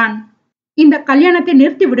நிமிர்ந்தான். இந்த கல்யாணத்தை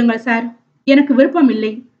நிறுத்தி விடுங்கள் சார், எனக்கு விருப்பம்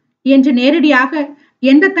இல்லை என்று நேரடியாக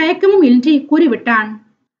எந்த தயக்கமும் இன்றி கூறிவிட்டான்.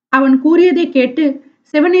 அவன் கூறியதை கேட்டு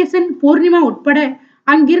சிவநேசன், பூர்ணிமா உட்பட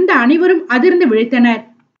அங்கிருந்த அனைவரும் அதிர்ந்து விழித்தனர்.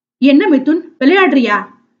 என்ன மிதுன், விளையாடுறியா?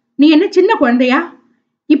 நீ என்ன சின்ன குழந்தையா?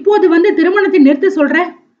 இப்போது வந்து திருமணத்தை நிறுத்த சொல்ற?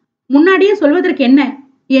 முன்னாடியே சொல்வதற்கு என்ன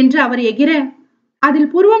என்று அவர் எகிர,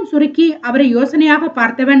 அதில் புருவம் சுருக்கி அவரை யோசனையாக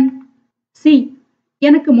பார்த்தவன், சி,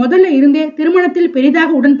 எனக்கு முதல்ல இருந்தே திருமணத்தில்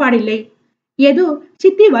பெரிதாக உடன்பாடில்லை. ஏதோ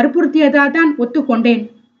சித்தி வற்புறுத்தியதால் தான் ஒத்துக்கொண்டேன்.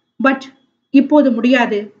 பட் இப்போது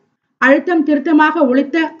முடியாது. அழுத்தம் திருத்தமாக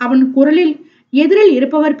ஒலித்த அவன் குரலில் எதிரில்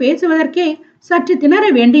இருப்பவர் பேசுவதற்கே சற்று திணற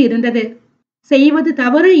வேண்டி இருந்தது. செய்வது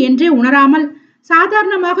தவறு என்றே உணராமல்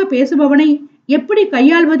சாதாரணமாக பேசுபவனை எப்படி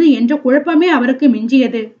கையாள்வது என்ற குழப்பமே அவருக்கு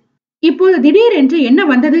மிஞ்சியது. இப்போது திடீரென்று என்ன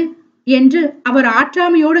வந்தது என்று அவர்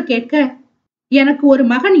ஆற்றாமையோடு கேட்க, எனக்கு ஒரு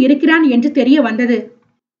மகன் இருக்கிறான் என்று தெரிய வந்தது.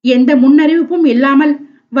 எந்த முன்னறிவிப்பும் இல்லாமல்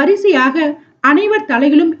வரிசையாக அனைவர்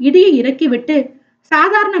தலையிலும் இடியை இறக்கிவிட்டு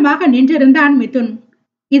சாதாரணமாக நின்றிருந்தான் மிதுன்.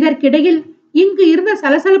 இதற்கிடையில் இங்கு இருந்த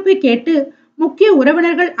சலசலப்பை கேட்டு முக்கிய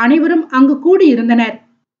உறவினர்கள் அனைவரும் அங்கு கூடியிருந்தனர்.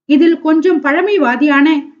 இதில் கொஞ்சம் பழமைவாதியான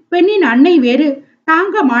பெண்ணின் அன்னை வேறு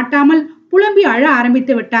தாங்க மாட்டாமல் புலம்பி அழ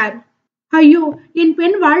ஆரம்பித்து விட்டார். ஐயோ, என்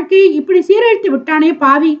பெண் வாழ்க்கையை இப்படி சீரழித்து விட்டானே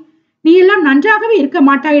பாவி, நீ எல்லாம் நன்றாகவே இருக்க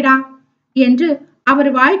மாட்டாயிடா என்று அவர்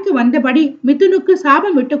வாய்க்கு வந்தபடி மிதுனுக்கு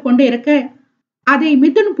சாபம் விட்டு கொண்டு இருக்க, அதை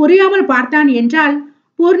மிதுன் புரியாமல் பார்த்தான் என்றால்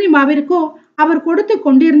பூர்ணிமாவிற்கோ அவர் கொடுத்து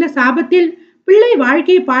கொண்டிருந்த சாபத்தில் பிள்ளை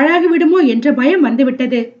வாழ்க்கை பாழாகிவிடுமோ என்ற பயம்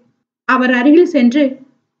வந்துவிட்டது. அவர் அருகில் சென்று,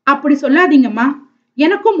 அப்படி சொல்லாதீங்கம்மா,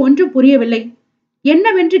 எனக்கும் ஒன்றும் புரியவில்லை,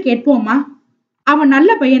 என்னவென்று கேட்போம்மா, அவன்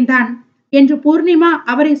நல்ல பையன்தான் என்று பூர்ணிமா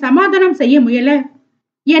அவரை சமாதானம் செய்ய முயல,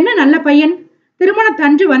 என்ன நல்ல பையன்,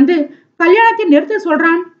 திருமணத்தன்று வந்து கல்யாணத்தை நிறுத்த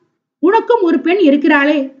சொல்றான். உனக்கும் ஒரு பெண்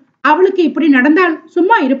இருக்கிறாளே, அவளுக்கு இப்படி நடந்தால்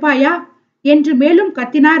சும்மா இருப்பாயா என்று மேலும்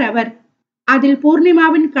கத்தினார் அவர். அதில்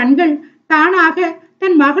பூர்ணிமாவின் கண்கள் தானாக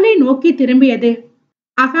தன் மகளை நோக்கி திரும்பியது.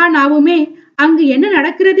 அகானாவுமே அங்கு என்ன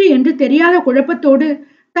நடக்கிறது என்று தெரியாத குழப்பத்தோடு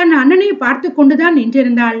தன் அண்ணனை பார்த்து கொண்டுதான்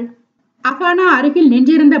நின்றிருந்தாள். அகானா அருகில்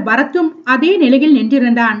நின்றிருந்த பரத்தும் அதே நிலையில்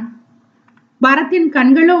நின்றிருந்தான். பரத்தின்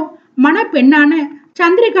கண்களோ மணப்பெண்ணான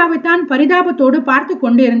சந்திரிகாவைத்தான் பரிதாபத்தோடு பார்த்து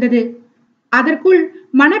கொண்டிருந்தது. அதற்குள்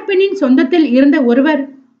மணப்பெண்ணின் சொந்தத்தில் இருந்த ஒருவர்,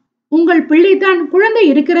 உங்கள் பிள்ளைதான் குழந்தை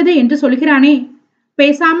இருக்கிறது என்று சொல்கிறானே,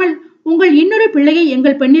 பேசாமல் உங்கள் இன்னொரு பிள்ளையை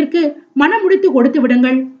எங்கள் பெண்ணிற்கு மனமுடித்து கொடுத்து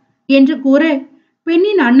விடுங்கள் என்று கூற,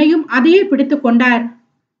 பெண்ணின் அன்னையும் அதையே பிடித்து கொண்டார்.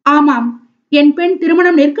 ஆமாம், என் பெண்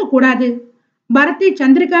திருமணம் நிற்கக்கூடாது, பரத்தை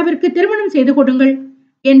சந்திரிகாவிற்கு திருமணம் செய்து கொடுங்கள்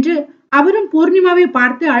என்று அவரும் பூர்ணிமாவை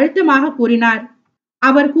பார்த்து அழுத்தமாக கூறினார்.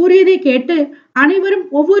 அவர் கூறியதை கேட்டு அனைவரும்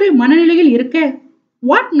ஒவ்வொரு மனநிலையில் இருக்க,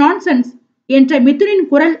 வாட் நான்சென்ஸ் என்ற மிதுனின்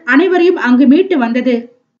குரல் அனைவரையும் அங்கு மீட்டு வந்தது.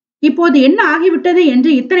 இப்போது என்ன ஆகிவிட்டது என்று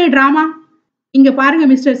இத்தனை டிராமா? இங்க பாருங்க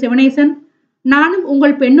மிஸ்டர் சிவனேசன், நானும்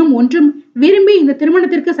உங்கள் பெண்ணும் ஒன்றும் விரும்பி இந்த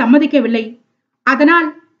திருமணத்திற்கு சம்மதிக்கவில்லை. அதனால்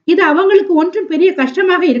இது அவங்களுக்கு ஒன்றும் பெரிய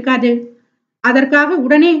கஷ்டமாக இருக்காது. அதற்காக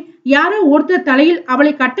உடனே யாரோ ஒருத்தர் தலையில்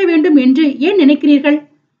அவளை கட்ட வேண்டும் என்று ஏன் நினைக்கிறீர்கள்?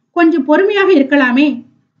 கொஞ்சம் பொறுமையாக இருக்கலாமே.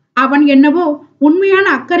 அவன் என்னவோ உண்மையான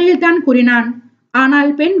அக்கறையில் தான் கூறினான். ஆனால்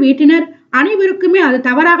பெண் வீட்டினர் அனைவருக்குமே அது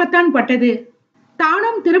தவறாகத்தான் பட்டது.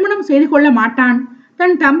 தானும் திருமணம் செய்து கொள்ள மாட்டான்,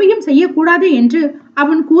 தன் தம்பியும் செய்யக்கூடாது என்று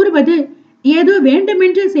அவன் கூறுவது ஏதோ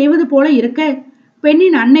வேண்டுமென்று செய்வது போல இருக்க,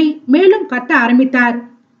 பெண்ணின் அன்னை மேலும் கத்த ஆரம்பித்தார்.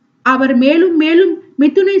 அவர் மேலும் மேலும்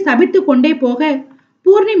மிதுனை சபித்துக் கொண்டே போக,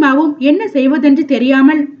 பூர்ணிமாவும் என்ன செய்வதென்று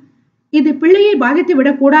தெரியாமல் இது பிள்ளையை பாதித்து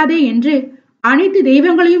விடக்கூடாதே என்று அனைத்து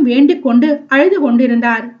தெய்வங்களையும் வேண்டிக் கொண்டு அழுது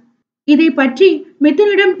கொண்டிருந்தார். இதை பற்றி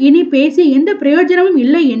மிதுனிடம் இனி பேசி எந்த பிரயோஜனமும்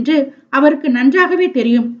இல்லை என்று அவருக்கு நன்றாகவே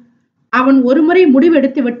தெரியும். அவன் ஒருமுறை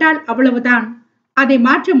முடிவெடுத்து விட்டால் அவ்வளவுதான், அதை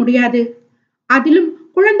மாற்ற முடியாது. அதிலும்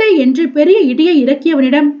குழந்தை என்று பெரிய இடியை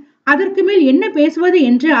இறக்கியவனிடம் அதற்கு மேல் என்ன பேசுவது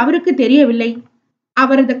என்று அவருக்கு தெரியவில்லை.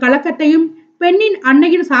 அவரது கலக்கத்தையும் பெண்ணின்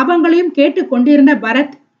அன்னையின் சாபங்களையும் கேட்டு கொண்டிருந்த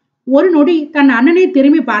பரத் ஒரு நொடி தன் அண்ணனை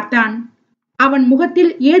திரும்பி பார்த்தான். அவன்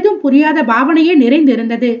முகத்தில் ஏதும் புரியாத பாவனையே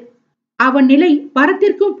நிறைந்திருந்தது. அவன் நிலை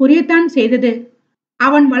பரத்திற்கும் புரியத்தான் செய்தது.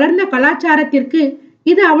 அவன் வளர்ந்த கலாச்சாரத்திற்கு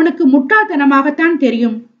இது அவனுக்கு முட்டாள்தனமாகத்தான்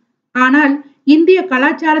தெரியும். ஆனால் இந்திய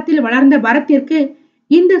கலாச்சாரத்தில் வளர்ந்த பரத்திற்கு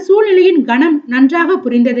இந்த சூழ்நிலையின் கணம் நன்றாக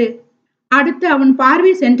புரிந்தது. அடுத்து அவன்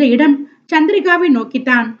பார்வை சென்ற இடம் சந்திரிகாவை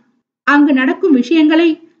நோக்கித்தான். அங்கு நடக்கும் விஷயங்களை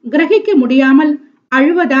கிரகிக்க முடியாமல்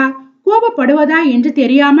அழுவதா கோபப்படுவதா என்று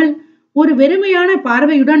தெரியாமல் ஒரு வெறுமையான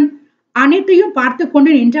பார்வையுடன் அனைத்தையும் பார்த்து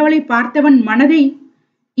கொண்டு நின்றவளை பார்த்தவன் மனதை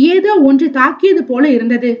ஏதோ ஒன்று தாக்கியது போல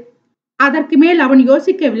இருந்தது. அதற்கு மேல் அவன்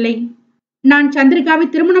யோசிக்கவில்லை. நான் சந்திரிகாவை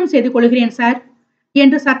திருமணம் செய்து கொள்கிறேன் சார்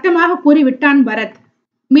என்று சத்தமாக கூறிவிட்டான் பரத்.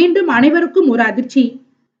 மீண்டும் அனைவருக்கும் ஒரு அதிர்ச்சி.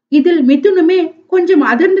 இதில் மிதுனுமே கொஞ்சம்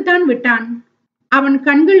அதிர்ந்துதான் விட்டான். அவன்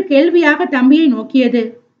கண்கள் கேள்வியாக தம்பியை நோக்கியது.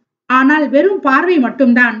 ஆனால் வெறும் பார்வை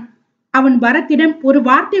மட்டும்தான். அவன் பரத்திடம் ஒரு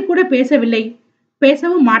வார்த்தை கூட பேசவில்லை,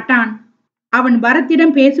 பேசவும் மாட்டான். அவன்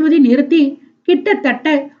பரத்திடம் பேசுவதை நிறுத்தி கிட்டத்தட்ட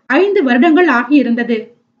 5 வருடங்கள் ஆகியிருந்தது.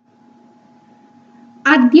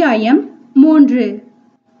 அத்தியாயம் 3.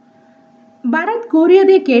 பரத்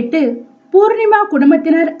கூறியதை கேட்டு பூர்ணிமா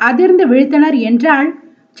குடும்பத்தினர் அதிர்ந்து விழித்தனர் என்றால்,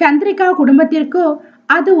 சந்திரிகா குடும்பத்திற்கோ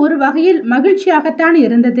அது ஒரு வகையில் மகிழ்ச்சியாகத்தான்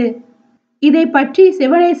இருந்தது. இதை பற்றி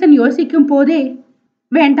சிவனேசன் யோசிக்கும் போதே,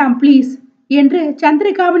 வேண்டாம் ப்ளீஸ் என்று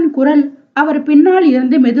சந்திரிகாவின் குரல் அவர் பின்னால்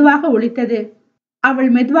இருந்து மெதுவாக ஒலித்தது. அவள்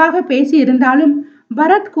மெதுவாக பேசி இருந்தாலும்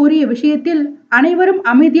பரத் கூறிய விஷயத்தில் அனைவரும்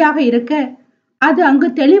அமைதியாக இருக்க அது அங்கு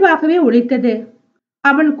தெளிவாகவே ஒலித்தது.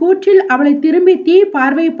 அவள் கூற்றில் அவளை திரும்பி தீ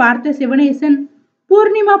பார்வை பார்த்த சிவனேசன்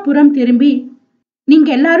பூர்ணிமா புறம் திரும்பி, நீங்க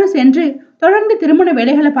எல்லாரும் சென்று தொடர்ந்து திருமண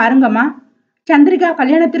வேலைகளை பாருங்கம்மா, சந்திரிகா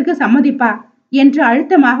கல்யாணத்திற்கு சம்மதிப்பா என்று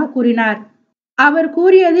அழுத்தமாக கூறினார். அவர்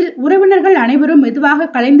கூறியதில் உறவினர்கள் அனைவரும் மெதுவாக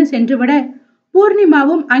கலைந்து சென்றுவிட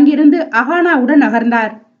பூர்ணிமாவும் அங்கிருந்து அகானாவுடன்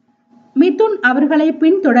நகர்ந்தார். மிதுன் அவர்களை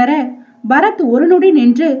பின்தொடர பரத் ஒரு நொடி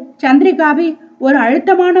நின்று சந்திரிகாவை ஒரு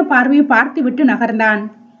அழுத்தமான பார்வையை பார்த்துவிட்டு நகர்ந்தான்.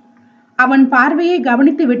 அவன் பார்வையை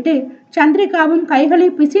கவனித்துவிட்டு சந்திரிகாவும் கைகளை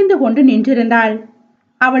பிசைந்து கொண்டு நின்றிருந்தாள்.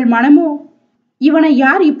 அவள் மனமோ, இவனை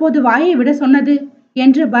யார் இப்போது வாயை விட சொன்னது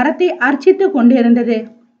என்று பரத்தை அர்ச்சித்து கொண்டிருந்தது.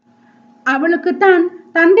 அவளுக்குத்தான்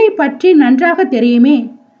தந்தை பற்றி நன்றாக தெரியுமே.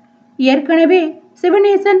 ஏற்கனவே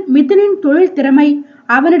சிவனேசன் மிதுனின் தொழில் திறமை,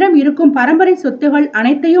 அவனிடம் இருக்கும் பரம்பரை சொத்துகள்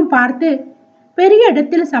அனைத்தையும் பார்த்து பெரிய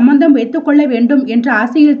இடத்தில் சம்பந்தம் வைத்துக் கொள்ள வேண்டும் என்ற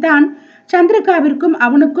ஆசையில்தான் சந்திரிகாவிற்கும்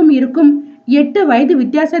அவனுக்கும் இருக்கும் 8 வயது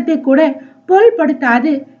வித்தியாசத்தை கூட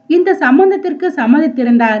பொருள்படுத்தாது இந்த சம்பந்தத்திற்கு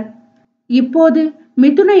சம்மதித்திருந்தார். இப்போது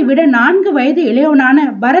மிதுனை விட 4 வயது இளையவனான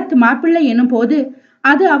பரத் மாப்பிள்ளை எனும் போது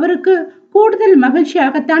அது அவருக்கு கூடுதல்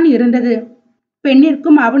மகிழ்ச்சியாகத்தான் இருந்தது.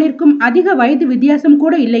 பெண்ணிற்கும் அவனிற்கும் அதிக வயது வித்தியாசம்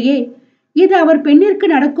கூட இல்லையே, இது அவர் பெண்ணிற்கு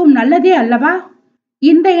நடக்கும் நல்லதே அல்லவா?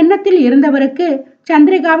 இந்த எண்ணத்தில் இருந்தவருக்கு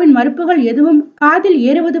சந்திரிகாவின் மறுப்புகள் எதுவும் காதில்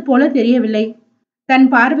ஏறுவது போல தெரியவில்லை. தன்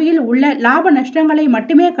பார்வையில் உள்ள லாப நஷ்டங்களை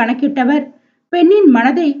மட்டுமே கணக்கிட்டவர் பெண்ணின்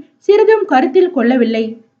மனதை சிறிதும் கருத்தில் கொள்ளவில்லை.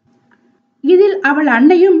 இதில் அவள்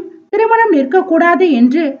அன்னையும் திருமணம் நிற்கக்கூடாது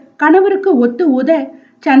என்று கணவருக்கு ஒத்து ஊத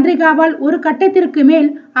சந்திரிகாவால் ஒரு கட்டத்திற்கு மேல்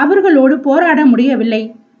அவர்களோடு போராட முடியவில்லை.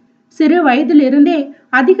 சிறு வயதிலிருந்தே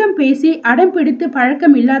அதிகம் பேசி அடம் பிடித்து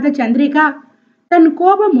பழக்கம் இல்லாத சந்திரிகா தன்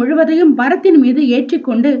கோபம் முழுவதையும் பரத்தின் மீது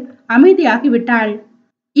ஏற்றிக்கொண்டு அமைதியாகிவிட்டாள்.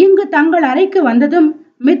 இங்கு தங்கள் அறைக்கு வந்ததும்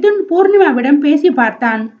மிதுன் பூர்ணிமாவிடம் பேசி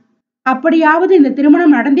பார்த்தான். அப்படியாவது இந்த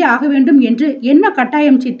திருமணம் நடந்தே ஆக வேண்டும் என்று என்ன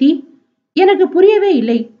கட்டாயம் சித்தி? எனக்கு புரியவே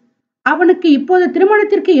இல்லை. அவனுக்கு இப்போது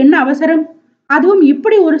திருமணத்திற்கு என்ன அவசரம்? அதுவும்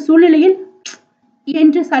இப்படி ஒரு சூழ்நிலையில்.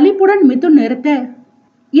 என்று சலிப்புடன் மிதுன் நிறுத்த,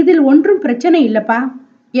 இதில் ஒன்றும் பிரச்சனை இல்லப்பா.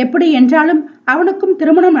 எப்படி என்றாலும் அவனுக்கும்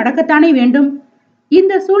திருமணம் நடக்கத்தானே வேண்டும்.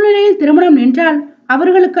 இந்த சூழ்நிலையில் திருமணம் நின்றால்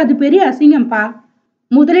அவர்களுக்கு அது பெரிய அசிங்கம்பா.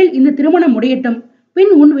 முதலில் இந்த திருமணம் முடியட்டும்,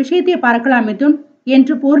 பின் உன் விஷயத்தை பார்க்கலாம் மிதுன்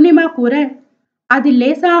என்று பூர்ணிமா கூற, அதில்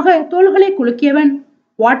லேசாக தோள்களை குலுக்கியவன்,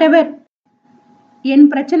 வாட் எவர், என்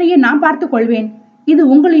பிரச்சனையை நான் பார்த்துக் கொள்வேன், இது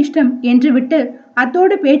உங்கள் இஷ்டம் என்று விட்டு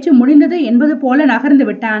அத்தோடு பேச்சு முடிந்தது என்பது போல நகர்ந்து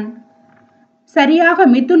விட்டான். சரியாக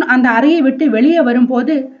மிதுன் அந்த அறையை விட்டு வெளியே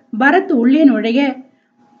வரும்போது பரத் உள்ளே நுழைய,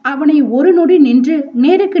 அவனை ஒரு நொடி நின்று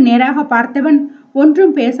நேருக்கு நேராக பார்த்தவன்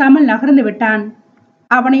ஒன்றும் பேசாமல் நகர்ந்து விட்டான்.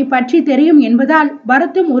 அவனை பற்றி தெரியும் என்பதால்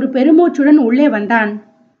பரத்தும் ஒரு பெருமூச்சுடன் உள்ளே வந்தான்.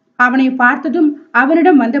 அவனை பார்த்ததும்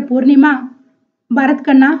அவனிடம் வந்த பூர்ணிமா, பரத்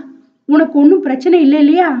கண்ணா, உனக்கு ஒன்றும் பிரச்சனை இல்லை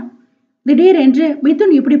இல்லையா? திடீரென்று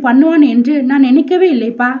மிதுன் இப்படி பண்ணுவான் என்று நான் நினைக்கவே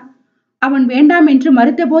இல்லைப்பா. அவன் வேண்டாம் என்று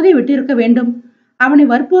மறுத்த போதே விட்டிருக்க வேண்டும். அவனை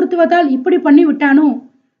வற்புறுத்துவதால் இப்படி பண்ணி விட்டானோ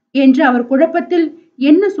என்று அவர் குழப்பத்தில்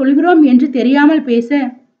என்ன சொல்கிறோம் என்று தெரியாமல் பேச,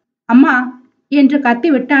 அம்மா என்று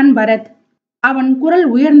கத்திவிட்டான் பரத். அவன் குரல்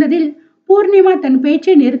உயர்ந்ததில் பூர்ணிமா தன்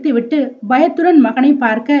பேச்சை நிறுத்திவிட்டு பயத்துடன் மகனை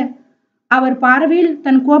பார்க்க, அவர் பார்வையில்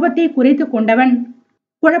தன் கோபத்தை குறைத்து கொண்டவன்,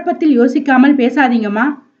 குழப்பத்தில் யோசிக்காமல் பேசாதீங்கம்மா.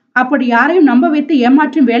 அப்படி யாரையும் நம்ப வைத்து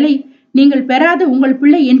ஏமாற்றும் வேலை நீங்கள் பெறாத உங்கள்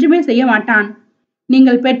பிள்ளை என்றுமே செய்ய மாட்டான்.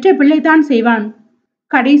 நீங்கள் பெற்ற பிள்ளைதான் செய்வான்.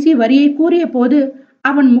 கடைசி வரியை கூறிய போது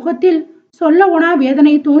அவன் முகத்தில் சொல்ல ஒணா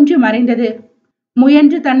வேதனை தோன்றி மறைந்தது.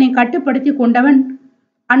 முயன்று தன்னை கட்டுப்படுத்தி கொண்டவன்,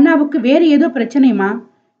 அண்ணாவுக்கு வேறு ஏதோ பிரச்சனைமா?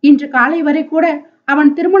 இன்று காலை வரை கூட அவன்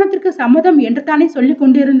திருமணத்திற்கு சம்மதம் என்று தானே சொல்லிக்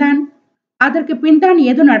கொண்டிருந்தான். அதற்கு பின்தான்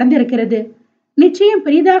ஏதோ நடந்திருக்கிறது. நிச்சயம்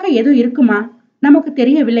பெரிதாக ஏதோ இருக்குமா? நமக்கு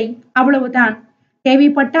தெரியவில்லை, அவ்வளவுதான்.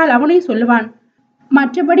 தேவைப்பட்டால் அவனே சொல்லுவான்.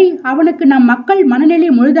 மற்றபடி அவனுக்கு நம் மக்கள் மனநிலை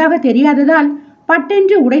முழுதாக தெரியாததால்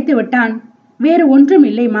பட்டென்று உடைத்து விட்டான். வேறு ஒன்றும்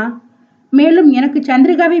இல்லைமா. மேலும் எனக்கு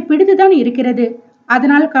சந்திரிகாவை பிடித்துதான் இருக்கிறது.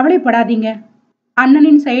 அதனால் கவலைப்படாதீங்க.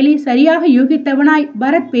 அண்ணனின் செயலை சரியாக யூகித்தவனாய்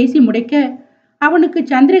பரத் பேசி முடிக்க, அவனுக்கு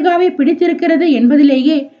சந்திரிகாவை பிடித்திருக்கிறது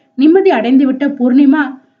என்பதிலேயே நிம்மதி அடைந்துவிட்ட பூர்ணிமா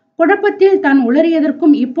குழப்பத்தில் தான்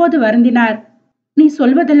உளறியதற்கும் இப்போது வருந்தினார். நீ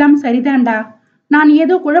சொல்வதெல்லாம் சரிதான்டா. நான்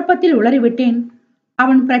ஏதோ குழப்பத்தில் உளறிவிட்டேன்.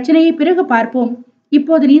 அவன் பிரச்சனையை பிறகு பார்ப்போம்.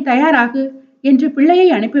 இப்போது நீ தயாராகு என்று பிள்ளையை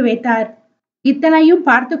அனுப்பி வைத்தார். இத்தனையும்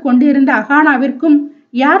பார்த்து கொண்டிருந்த அகானாவிற்கும்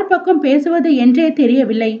யார் பக்கம் பேசுவது என்றே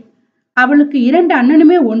தெரியவில்லை. அவளுக்கு 2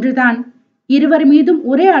 அண்ணனுமே ஒன்றுதான். இருவர் மீதும்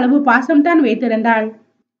ஒரே அளவு பாசம்தான் வைத்திருந்தாள்.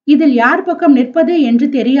 இதில் யார் பக்கம் நிற்பது என்று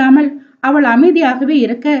தெரியாமல் அவள் அமைதியாகவே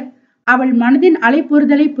இருக்க, அவள் மனதின்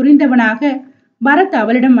அலைப்புறுதலை புரிந்தவனாக பரத்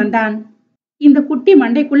அவளிடம் வந்தான். இந்த குட்டி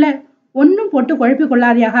மண்டைக்குள்ள ஒன்னும் போட்டு குழப்பிக்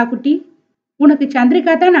கொள்ளாதியாகா குட்டி. உனக்கு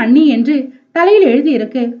சந்திரிகா தான் அண்ணி என்று தலையில் எழுதி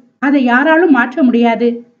இருக்கு. அதை யாராலும் மாற்ற முடியாது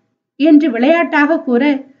என்று விளையாட்டாக கூற,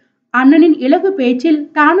 அண்ணனின் இலகு பேச்சில்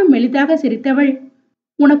தானும் மெலிதாக சிரித்தவள்,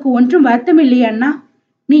 உனக்கு ஒன்றும் வருத்தம் இல்லையே அண்ணா?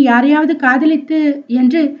 நீ யாரையாவது காதலித்து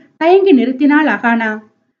என்று தயங்கி நிறுத்தினாள் அகானா.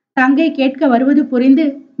 தங்கை கேட்க வருவது புரிந்து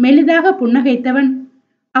மெலிதாக புன்னகைத்தவன்,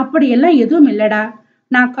 அப்படியெல்லாம் எதுவும் இல்லடா.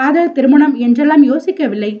 நான் காதல் திருமணம் என்றெல்லாம்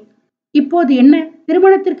யோசிக்கவில்லை. இப்போது என்ன,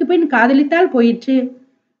 திருமணத்திற்கு பின் காதலித்தால் போயிற்று.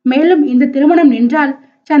 மேலும் இந்த திருமணம் நின்றால்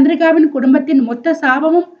சந்திரிகாவின் குடும்பத்தின் மொத்த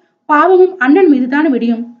சாபமும் பாவமும் அண்ணன் மீதுதான்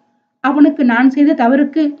விடியும். அவனுக்கு நான் செய்த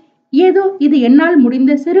தவறுக்கு ஏதோ இது என்னால்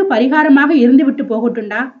முடிந்த சிறு பரிகாரமாக இருந்துவிட்டு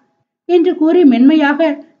போகட்டுண்டா என்று கூறி மென்மையாக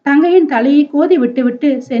தங்கையின் தலையை கோதி விட்டுவிட்டு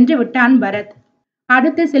சென்று விட்டான் பரத்.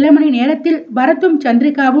 அடுத்த சில மணி நேரத்தில் பரத்தும்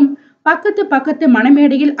சந்திரிகாவும் பக்கத்து பக்கத்து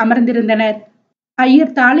மணமேடையில் அமர்ந்திருந்தனர்.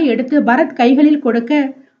 ஐயர் தாளை எடுத்து பரத் கைகளில் கொடுக்க,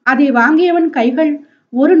 அதை வாங்கியவன் கைகள்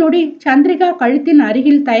ஒரு நொடி சந்திரிகா கழுத்தின்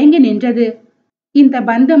அருகில் தயங்கி நின்றது. இந்த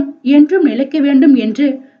பந்தம் என்றும் நிலைக்க வேண்டும் என்று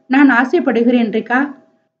நான் ஆசைப்படுகிறேன் ரிகா.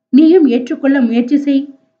 நீயும் ஏற்றுக்கொள்ள முயற்சி செய்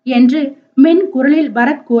என்று மென் குரலில்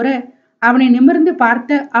பரத் கூற, அவனை நிமிர்ந்து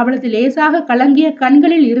பார்த்த அவளது லேசாக கலங்கிய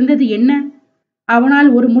கண்களில் இருந்தது என்ன? அவனால்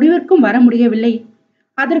ஒரு முடிவிற்கும் வர முடியவில்லை.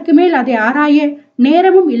 அதற்கு மேல் அதை ஆராய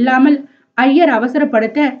நேரமும் இல்லாமல் ஐயர்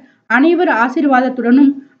அவசரப்படுத்த, அனைவர்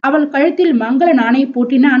ஆசீர்வாதத்துடனும் அவள் கழுத்தில் மங்கள நாணை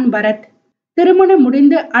பூட்டினான் பரத். திருமணம்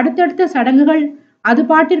முடிந்து அடுத்தடுத்த சடங்குகள் அது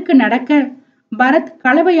பாட்டிற்கு நடக்க, பரத்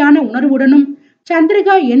கலவையான உணர்வுடனும்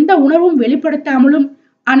சந்திரிகா எந்த உணர்வும் வெளிப்படுத்தாமலும்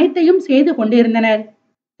அனைத்தையும் செய்து கொண்டிருந்தனர்.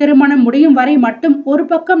 திருமணம் முடியும் வரை மட்டும் ஒரு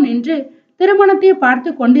பக்கம் நின்று திருமணத்தை பார்த்து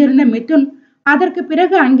கொண்டிருந்த மிதுன் அதற்கு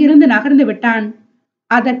பிறகு அங்கிருந்து நகர்ந்து விட்டான்.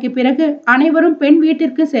 அதற்கு பிறகு அனைவரும் பெண்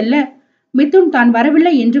வீட்டிற்கு செல்ல, மிதுன் தான்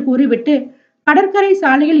வரவில்லை என்று கூறிவிட்டு கடற்கரை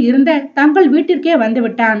சாலையில் இருந்த தங்கள் வீட்டிற்கே வந்து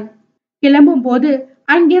விட்டான். கிளம்பும் போது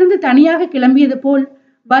அங்கிருந்து தனியாக கிளம்பியது போல்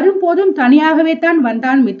வரும்போதும் தனியாகவே தான்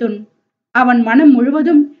வந்தான் மிதுன். அவன் மனம்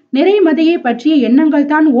முழுவதும் நிறைமதியை பற்றிய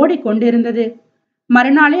எண்ணங்கள் தான் ஓடிக்கொண்டிருந்தது.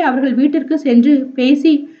 மறுநாளே அவர்கள் வீட்டிற்கு சென்று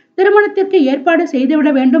பேசி திருமணத்திற்கு ஏற்பாடு செய்துவிட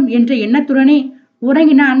வேண்டும் என்ற எண்ணத்துடனே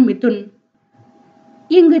உறங்கினான் மிதுன்.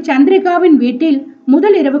 இங்கு சந்திரிகாவின் வீட்டில்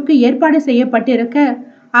முதல் இரவுக்கு ஏற்பாடு செய்யப்பட்டிருக்க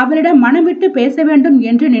அவளிடம் மனமிட்டு பேச வேண்டும்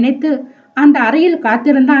என்று நினைத்து அந்த அறையில்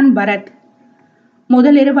காத்திருந்தான் பரத்.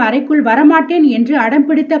 முதலிரவு அறைக்குள் வரமாட்டேன் என்று அடம்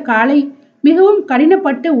பிடித்த காலை மிகவும்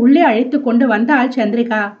கடினப்பட்டு உள்ளே அழைத்து கொண்டு வந்தாள்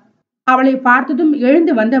சந்திரிகா. அவளை பார்த்ததும்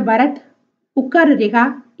எழுந்து வந்த பரத், உட்காரு ரிகா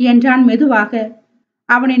என்றான் மெதுவாக.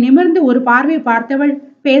 அவனை நிமிர்ந்து ஒரு பார்வை பார்த்தவள்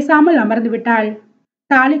பேசாமல் அமர்ந்து விட்டாள்.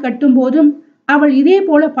 தாலி கட்டும் போதும் அவள் இதே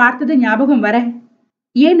போல பார்த்தது ஞாபகம் வர,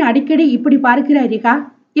 ஏன் அடிக்கடி இப்படி பார்க்கிறாய் ரிகா,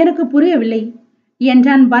 எனக்கு புரியவில்லை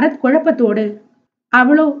என்றான் பரத் குழப்பத்தோடு.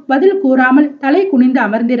 அவளோ பதில் கூறாமல் தலை குனிந்து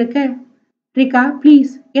அமர்ந்திருக்க, ரிகா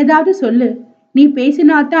ப்ளீஸ் ஏதாவது சொல்லு, நீ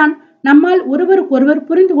பேசினால்தான் நம்மால் ஒருவருக்கொருவர்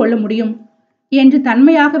புரிந்து கொள்ள முடியும் என்று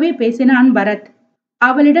தன்மையாகவே பேசினான் பரத்.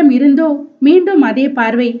 அவளிடம் இருந்தோ மீண்டும் அதே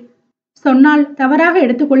பார்வை. சொன்னால் தவறாக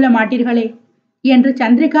எடுத்துக்கொள்ள மாட்டீர்களே என்று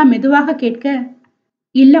சந்திரிகா மெதுவாக கேட்க,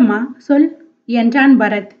 இல்லம்மா சொல் என்றான்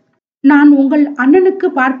பரத். நான் உங்கள் அண்ணனுக்கு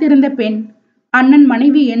பார்த்திருந்த பெண். அண்ணன்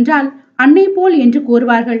மனைவி என்றால் அன்னை போல் என்று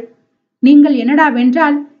கூறுவார்கள். நீங்கள்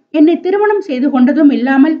என்னடாவென்றால் என்னை திருமணம் செய்து கொண்டதும்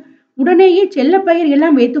இல்லாமல் உடனேயே செல்ல பெயர்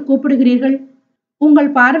எல்லாம் வைத்து கூப்பிடுகிறீர்கள். உங்கள்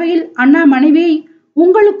பார்வையில் அண்ணா மனைவியை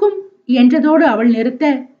உங்களுக்கும் என்றதோடு அவள் நிறுத்த,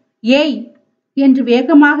 ஏய் என்று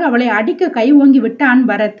வேகமாக அவளை அடிக்க கை ஓங்கி விட்டான்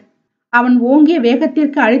பரத். அவன் ஓங்கிய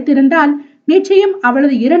வேகத்திற்கு அழைத்திருந்தால் நிச்சயம்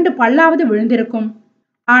அவளது 2 பல்லாவது விழுந்திருக்கும்.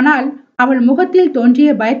 ஆனால் அவள் முகத்தில் தோன்றிய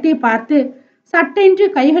பயத்தை பார்த்து சட்டென்று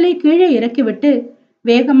கைகளை கீழே இறக்கிவிட்டு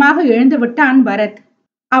வேகமாக எழுந்து விட்டான் பரத்.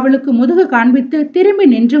 அவளுக்கு முதுகு காண்பித்து திரும்பி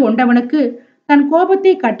நின்று கொண்டவனுக்கு தன்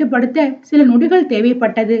கோபத்தை கட்டுப்படுத்த சில நொடிகள்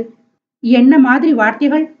தேவைப்பட்டது. என்ன மாதிரி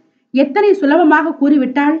வார்த்தைகள், எத்தனை சுலபமாக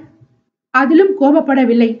கூறிவிட்டாள். அதிலும்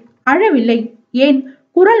கோபப்படவில்லை, அழவில்லை, ஏன்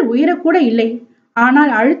குரல் உயரக்கூட இல்லை.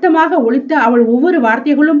 ஆனால் அழுத்தமாக ஒலித்த அவள் ஒவ்வொரு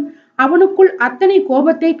வார்த்தைகளும் அவனுக்குள் அத்தனை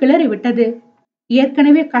கோபத்தை கிளறிவிட்டது.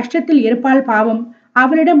 ஏற்கனவே கஷ்டத்தில் இருப்பாள் பாவம்,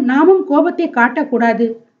 அவளிடம் நாமும் கோபத்தை காட்டக்கூடாது.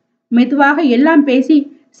 மெதுவாக எல்லாம் பேசி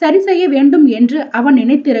சரி செய்ய வேண்டும் என்று அவன்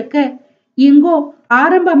நினைத்திருக்க, இங்கோ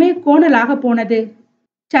ஆரம்பமே கோணலாக போனது.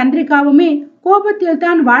 சந்திரிகாவுமே கோபத்தில்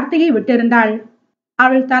தான் வார்த்தையை விட்டிருந்தாள்.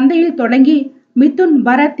 அவள் தந்தையில் தொடங்கி மிதுன்,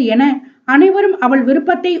 பரத் என அனைவரும் அவள்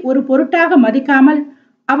விருப்பத்தை ஒரு பொருட்டாக மதிக்காமல்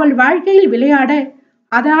அவள் வாழ்க்கையில் விளையாட,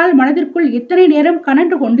 அதனால் மனதிற்குள் இத்தனை நேரம்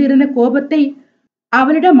கனன்று கொண்டிருந்த கோபத்தை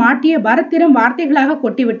அவளிடம் மாட்டிய பரத்திடம் வார்த்தைகளாக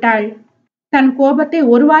கொட்டிவிட்டாள். தன் கோபத்தை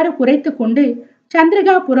ஒருவாறு குறைத்து கொண்டு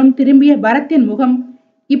சந்திரிகா புறம் திரும்பிய பரத்தின் முகம்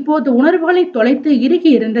இப்போது உணர்வுகளை தொலைத்து இறுகி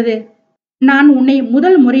இருந்தது. நான் உன்னை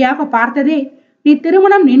முதல் முறையாக பார்த்ததே நீ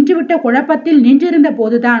திருமணம் நின்றுவிட்ட குழப்பத்தில் நின்றிருந்த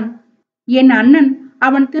போதுதான். என் அண்ணன்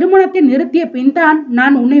அவன் திருமணத்தை நிறுத்திய பின்தான்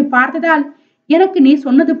நான் உன்னை பார்த்ததால் எனக்கு நீ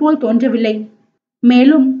சொன்னது போல் தோன்றவில்லை.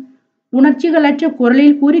 மேலும் உணர்ச்சிகளற்ற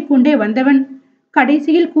குரலில் கூறிக்கொண்டே வந்தவன்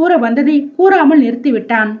கடைசியில் கூற வந்ததை கூறாமல்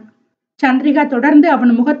நிறுத்திவிட்டான். சந்திரிகா தொடர்ந்து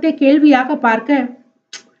அவன் முகத்தை கேள்வியாக பார்க்க,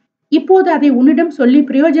 இப்போது அதை உன்னிடம் சொல்லி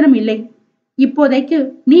பிரயோஜனம் இல்லை. இப்போதைக்கு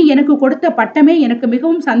நீ எனக்கு கொடுத்த பட்டமே எனக்கு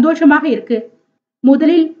மிகவும் சந்தோஷமாக இருக்கு.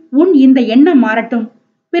 முதலில் உன் இந்த எண்ணம் மாறட்டும்,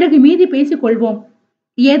 பிறகு மீதி பேசிக் கொள்வோம்.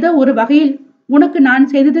 ஏதோ ஒரு வகையில் உனக்கு நான்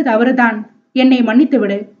செய்தது தவறுதான், என்னை மன்னித்து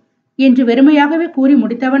விடு என்று வெறுமையாகவே கூறி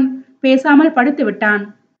முடித்தவன் பேசாமல் படுத்து விட்டான்.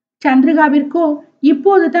 சந்திரிகாவிற்கோ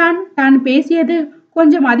இப்போதுதான் தான் பேசியது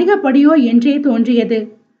கொஞ்சம் அதிகப்படியோ என்றே தோன்றியது.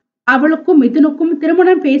 அவளுக்கும் மிதுனுக்கும்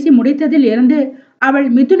திருமணம் பேசி முடித்ததில் இருந்து அவள்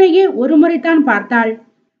மிதுனையே ஒரு முறைதான் பார்த்தாள்.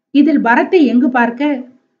 இதில் பரத்தை எங்கு பார்க்க?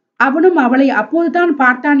 அவனும் அவளை அப்போதுதான்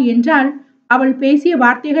பார்த்தான் என்றால் அவள் பேசிய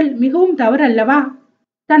வார்த்தைகள் மிகவும் தவறு அல்லவா?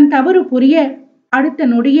 தன் தவறு புரிய அடுத்த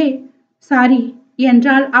நொடியே சாரி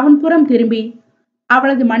என்றாள் அவன் புறம் திரும்பி.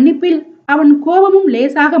 அவளது மன்னிப்பில் அவன் கோபமும்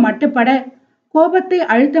லேசாக மட்டுப்பட, கோபத்தை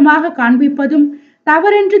அழுத்தமாக காண்பிப்பதும்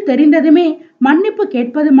தவறென்று தெரிந்ததுமே மன்னிப்பு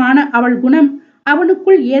கேட்பதுமான அவள் குணம்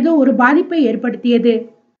அவனுக்குள் ஏதோ ஒரு பாதிப்பை ஏற்படுத்தியது.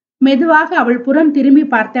 மெதுவாக அவள் புறம் திரும்பி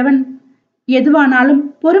பார்த்தவன், எதுவானாலும்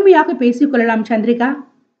பொறுமையாக பேசிக்கொள்ளலாம் சந்திரிகா,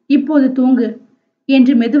 இப்போது தூங்கு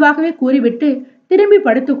என்று மெதுவாகவே கூறிவிட்டு திரும்பி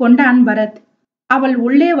படுத்து கொண்டான் பரத். அவள்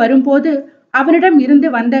உள்ளே வரும்போது அவனிடம் இருந்து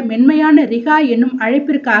வந்த மென்மையான ரிகா என்னும்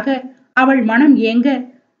அழைப்பிற்காக அவள் மனம் ஏங்க,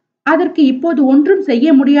 அதற்கு இப்போது ஒன்றும் செய்ய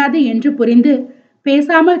முடியாது என்று புரிந்து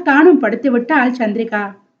பேசாமல் தானும் படுத்துவிட்டாள் சந்திரிகா.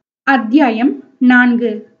 அத்தியாயம்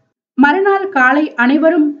 4. மறுநாள் காலை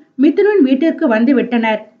அனைவரும் மிதுனின் வீட்டிற்கு வந்து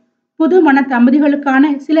விட்டனர். புது மண தம்பதிகளுக்கான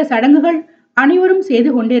சில சடங்குகள் அனைவரும் செய்து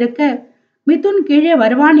கொண்டிருக்க மிதுன் கீழே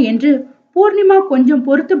வருவான் என்று பூர்ணிமா கொஞ்சம்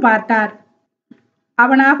பொறுத்து பார்த்தார்.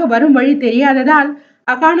 அவனாக வரும் வழி தெரியாததால்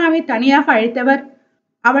அகானாவை தனியாக அழைத்தவர்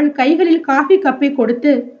அவள் கைகளில் காஃபி கப்பை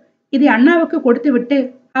கொடுத்து, இதை அண்ணாவுக்கு கொடுத்துவிட்டு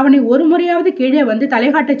அவனை ஒரு முறையாவது கீழே வந்து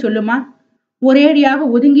தலைகாட்டச் சொல்லுமா, ஒரேடியாக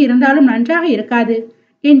ஒதுங்கி இருந்தாலும் நன்றாக இருக்காது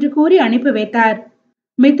என்று கூறி அனுப்பி வைத்தார்.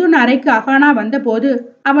 மிதுன் அறைக்கு அகானா வந்தபோது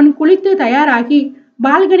அவன் குளித்து தயாராகி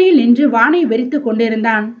பால்கனியில் நின்று வானை வெறித்து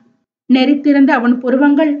கொண்டிருந்தான். நெறித்திருந்த அவன்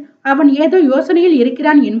புருவங்கள் அவன் ஏதோ யோசனையில்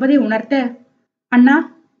இருக்கிறான் என்பதை உணர்த்த, அண்ணா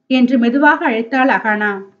என்று மெதுவாக அழைத்தாள்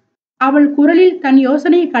அகானா. அவள் குரலில் தன்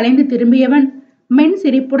யோசனையை கலைந்து திரும்பியவன் மென்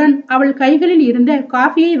சிரிப்புடன் அவள் கைகளில் இருந்த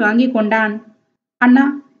காஃபியை வாங்கி கொண்டான். அண்ணா,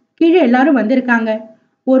 கீழே எல்லாரும் வந்திருக்காங்க,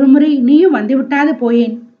 ஒரு முறை நீயும் வந்துவிட்டாது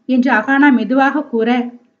போயேன் என்று அகானா மெதுவாக கூற,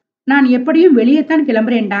 நான் எப்படியும் வெளியேத்தான்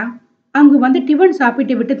கிளம்புறேன்டா, அங்கு வந்து டிஃபன்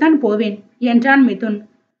சாப்பிட்டு விட்டுத்தான் போவேன் என்றான் மிதுன்.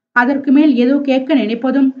 அதற்கு மேல் ஏதோ கேட்க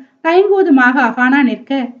நினைப்பதும் தயங்குவதுமாக அகானா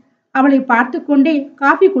நிற்க, அவளை பார்த்து கொண்டே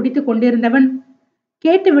காஃபி குடித்து கொண்டிருந்தவன்,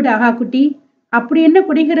 கேட்டுவிடு அகா குட்டி, அப்படி என்ன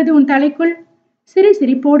குடிகிறது உன் தலைக்குள்?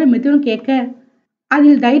 சிரிப்போடு மிதுன் கேட்க,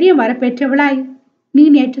 அதில் தைரியம் வரப்பெற்றவளாய், நீ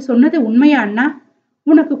நேற்று சொன்னது உண்மையா அண்ணா?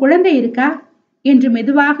 உனக்கு குழந்தை இருக்கா என்று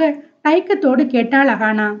மெதுவாக தயக்கத்தோடு கேட்டாள்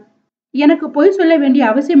அகானா. எனக்கு பொய் சொல்ல வேண்டிய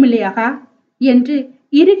அவசியமில்லை அகா என்று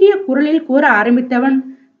இறுகிய குரலில் கூற ஆரம்பித்தவன்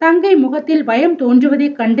தங்கை முகத்தில் பயம்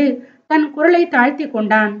தோன்றுவதைக் கண்டு தன் குரலை தாழ்த்தி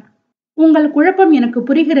கொண்டான். உங்கள் குழப்பம் எனக்கு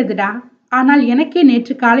புரிகிறதுடா, ஆனால் எனக்கே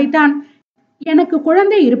நேற்று காலைதான் எனக்கு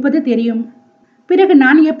குழந்தை இருப்பது தெரியும். பிறகு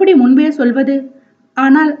நான் எப்படி முன்பே சொல்வது?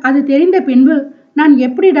 ஆனால் அது தெரிந்த பின்பு நான்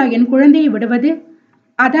எப்படிடா என் குழந்தையை விடுவது?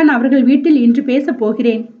 அதான் அவர்கள் வீட்டில் இன்று பேசப்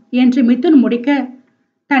போகிறேன் என்று மிதுன் முடிக்க,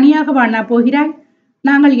 தனியாகவா அண்ணா போகிறாய்?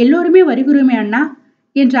 நாங்கள் எல்லோருமே வருகிறோமே அண்ணா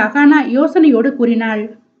என்று அகானா யோசனையோடு கூறினாள்.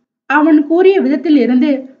 அவன் கூறிய விதத்தில்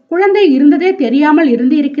இருந்து குழந்தை இருந்ததே தெரியாமல்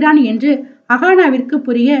இருந்து இருக்கிறான் என்று அகானாவிற்கு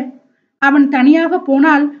புரிய, அவன் தனியாக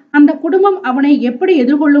போனால் அந்த குடும்பம் அவனை எப்படி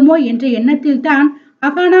எதிர்கொள்ளுமோ என்ற எண்ணத்தில் தான்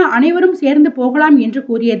அகானா அனைவரும் சேர்ந்து போகலாம் என்று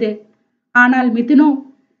கூறியது. ஆனால் மிதுனோ,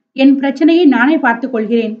 என் பிரச்சனையை நானே பார்த்துக்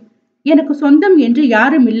கொள்கிறேன், எனக்கு சொந்தம் என்று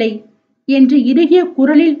யாரும் இல்லை என்று இறுகிய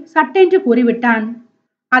குரலில் சட்டென்று கூறிவிட்டான்.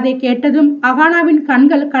 அதை கேட்டதும் அகானாவின்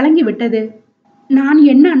கண்கள் கலங்கிவிட்டது. நான்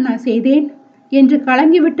என்ன அண்ணா செய்தேன் என்று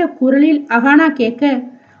கலங்கிவிட்ட குரலில் அகானா கேட்க,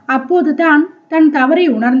 அப்போதுதான் தன் தவறை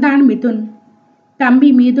உணர்ந்தான் மிதுன். தம்பி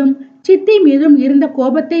மீதும் சித்தி மீதும் இருந்த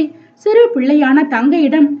கோபத்தை சிறு பிள்ளையான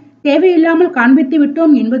தங்கையிடம் தேவையில்லாமல் காண்பித்து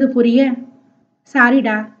விட்டோம் என்பது புரிய,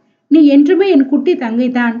 சாரிடா, நீ என்றுமே என் குட்டி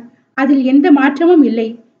தங்கைதான், அதில் எந்த மாற்றமும் இல்லை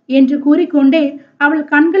என்று கூறிக்கொண்டே அவள்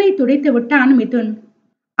கண்களை துடைத்து விட்டான் மிதுன்.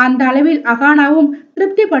 அந்த அளவில் அகானாவும்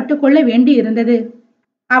திருப்தி பட்டு கொள்ள வேண்டி இருந்தது.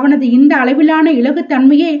 அவனது இந்த அளவிலான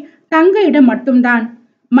இலகுத்தன்மையே தங்கையிடம் மட்டும்தான்,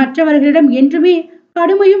 மற்றவர்களிடம் என்றுமே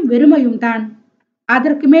கடுமையும் வெறுமையும் தான்.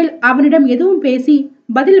 அதற்கு மேல் அவனிடம் எதுவும் பேசி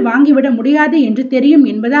பதில் வாங்கிவிட முடியாது என்று தெரியும்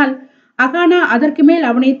என்பதால் அகானா அதற்கு மேல்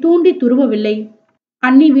அவனை தூண்டி துருவவில்லை.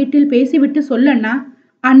 அண்ணி வீட்டில் பேசிவிட்டு சொல்லண்ணா,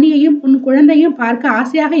 அண்ணியையும் உன் குழந்தையும் பார்க்க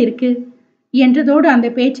ஆசையாக இருக்கு என்றதோடு அந்த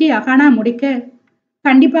பேச்சை அகானா முடிக்க,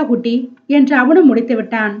 கண்டிப்பா குட்டி என்று அவனும் முடித்து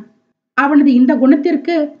விட்டான். அவனது இந்த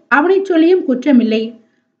குணத்திற்கு அவனை சொல்லியும் குற்றமில்லை.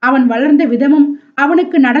 அவன் வளர்ந்த விதமும்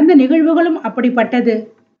அவனுக்கு நடந்த நிகழ்வுகளும் அப்படிப்பட்டது.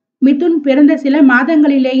 மிதுன் பிறந்த சில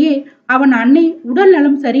மாதங்களிலேயே அவன் அன்னை உடல்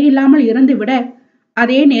நலம் சரியில்லாமல் இருந்துவிட,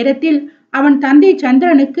 அதே நேரத்தில் அவன் தந்தை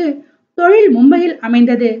சந்திரனுக்கு தொழில் மும்பையில்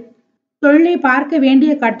அமைந்தது. தொழிலை பார்க்க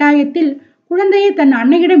வேண்டிய கட்டாயத்தில் குழந்தையை தன்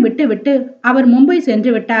அன்னையிடம் விட்டுவிட்டு அவர் மும்பை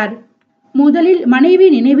சென்று விட்டார். முதலில் மனைவி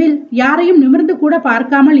நினைவில் யாரையும் நிமிர்ந்து கூட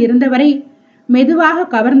பார்க்காமல் இருந்தவரை மெதுவாக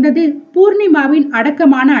கவர்ந்தது பூர்ணிமாவின்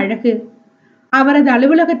அடக்கமான அழகு. அவரது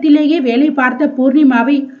அலுவலகத்திலேயே வேலை பார்த்த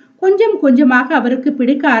பூர்ணிமாவை கொஞ்சம் கொஞ்சமாக அவருக்கு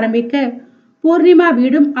பிடிக்க ஆரம்பிக்க, பூர்ணிமா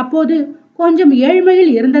வீடும் அப்போது கொஞ்சம்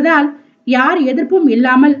ஏழ்மையில் இருந்ததால் யார் எதிர்ப்பும்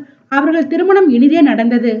இல்லாமல் அவர்கள் திருமணம் இனிதே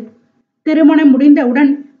நடந்தது. திருமணம்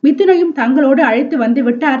முடிந்தவுடன் மிதுனையும் தங்களோடு அழைத்து வந்து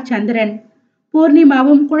விட்டார் சந்திரன்.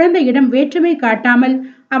 பூர்ணிமாவும் குழந்தையிடம் வேற்றுமை காட்டாமல்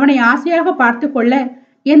அவனை ஆசையாக பார்த்து கொள்ள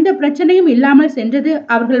எந்த பிரச்சனையும் இல்லாமல் சென்றது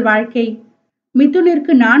அவர்கள் வாழ்க்கை.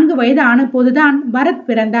 மிதுனிற்கு 4 வயது ஆன போதுதான் பரத்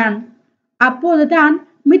பிறந்தான். அப்போதுதான்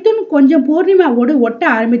மிதுன் கொஞ்சம் பூர்ணிமாவோடு ஒட்ட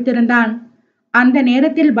ஆரம்பித்திருந்தான். அந்த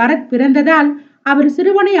நேரத்தில் பரத் பிறந்ததால் அவர்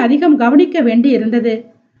சிறுவனை அதிகம் கவனிக்க வேண்டி இருந்தது.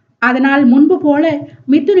 அதனால் முன்பு போல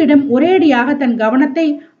மிதுனிடம் ஒரேடியாக தன் கவனத்தை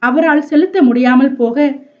அவரால் செலுத்த முடியாமல் போக,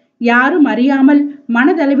 யாரும் அறியாமல்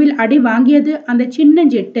மனதளவில் அடி வாங்கியது அந்த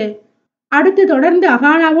சின்னஞ்சிட்டு. அடுத்து தொடர்ந்து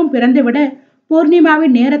அகானாவும் பிறந்துவிட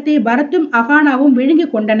பூர்ணிமாவின் நேரத்தை பரத்தும் அகானாவும் விழுங்கி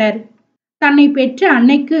கொண்டனர். தன்னை பெற்ற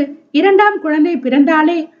அன்னைக்கு 2ஆம் குழந்தை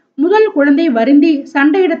பிறந்தாலே முதல் குழந்தை வருந்தி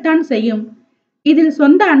சண்டையிடத்தான் செய்யும். இதில்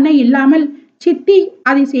சொந்த அன்னை இல்லாமல் சித்தி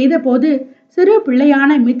அதை செய்த போது சிறு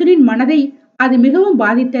பிள்ளையான மிதுனின் மனதை அது மிகவும்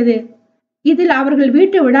பாதித்தது. இதில் அவர்கள்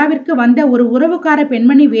வீட்டு விழாவிற்கு வந்த ஒரு உறவுக்கார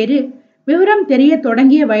பெண்மணி வேறு. விவரம் தெரிய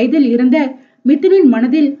தொடங்கிய வயதில் இருந்த மிதுனின்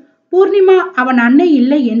மனதில் பூர்ணிமா அவன் அன்னை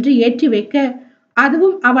இல்லை என்று ஏற்றி வைக்க,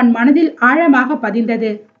 அதுவும் அவன் மனதில் ஆழமாக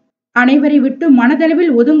பதிந்தது. அனைவரை விட்டு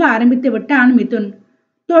மனதளவில் ஒதுங்க ஆரம்பித்து விட்டான் மிதுன்.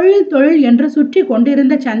 தொழில் என்று சுற்றி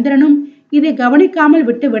கொண்டிருந்த சந்திரனும் இதை கவனிக்காமல்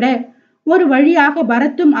விட்டுவிட, ஒரு வழியாக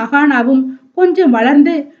பரத்தும் அகானாவும் கொஞ்சம்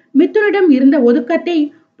வளர்ந்து மிதுனிடம் இருந்த ஒதுக்கத்தை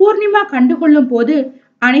பூர்ணிமா கண்டுகொள்ளும் போது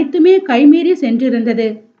அனைத்துமே கைமீறி சென்றிருந்தது.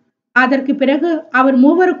 அதற்கு பிறகு அவர்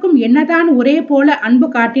மூவருக்கும் என்னதான் ஒரே போல அன்பு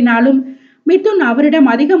காட்டினாலும் மிதுன் அவரிடம்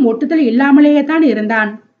அதிகம் ஒட்டுதல் இல்லாமலேயே தான்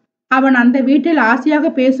இருந்தான். அவன் அந்த வீட்டில் ஆசையாக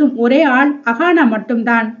பேசும் ஒரே ஆள் அகானா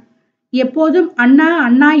மட்டும்தான். எப்போதும் அண்ணா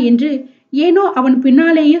அண்ணா என்று ஏனோ அவன்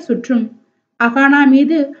பின்னாலேயே சுற்றும். அகானா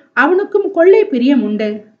மீது அவனுக்கும் கொள்ளை பிரியம் உண்டு.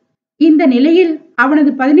 இந்த நிலையில்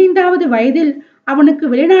அவனது 15வது வயதில் அவனுக்கு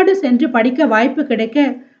வெளிநாடு சென்று படிக்க வாய்ப்பு கிடைக்க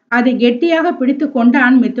அதை கெட்டியாக பிடித்து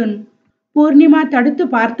கொண்டான் மிதுன். பூர்ணிமா தடுத்து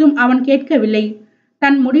பார்த்தும் அவன் கேட்கவில்லை.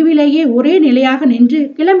 தன் முடிவிலேயே ஒரே நிலையாக நின்று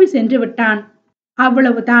கிளம்பி சென்று விட்டான்.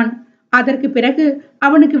 அவ்வளவுதான். அதற்கு பிறகு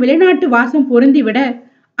அவனுக்கு வெளிநாட்டு வாசம் பொருந்திவிட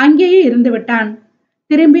அங்கேயே இருந்து விட்டான்.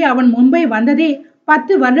 திரும்பி அவன் மும்பை வந்ததே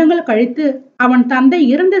 10 வருடங்கள் கழித்து அவன் தந்தை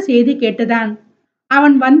இறந்த செய்தி கேட்டுதான்.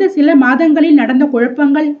 அவன் வந்த சில மாதங்களில் நடந்த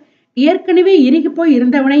குழப்பங்கள் ஏற்கனவே இறுகி போய்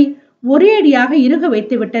இருந்தவனை ஒரேடியாக இறுக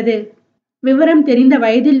வைத்து விட்டது. விவரம் தெரிந்த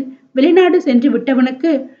வயதில் வெளிநாடு சென்று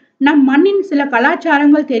விட்டவனுக்கு நம் மண்ணின் சில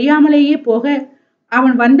கலாச்சாரங்கள் தெரியாமலேயே போக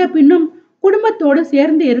அவன் வந்த பின்னும் குடும்பத்தோடு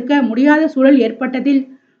சேர்ந்து இருக்க முடியாத சூழல் ஏற்பட்டதில்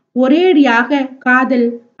ஒரேடியாக காதல்,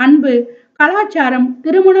 அன்பு, கலாச்சாரம்,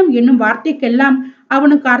 திருமணம் என்னும் வார்த்தைக்கெல்லாம்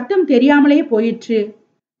அவனுக்கு அர்த்தம் தெரியாமலே போயிற்று.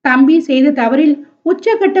 தம்பி செய்த தவறில்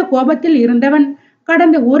உச்சகட்ட கோபத்தில் இருந்தவன்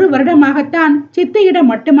கடந்த 1 வருடமாகத்தான்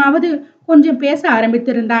சித்தையிடம் மட்டுமாவது கொஞ்சம் பேச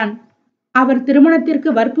ஆரம்பித்திருந்தான். அவர் திருமணத்திற்கு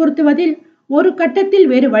வற்புறுத்துவதில் ஒரு கட்டத்தில்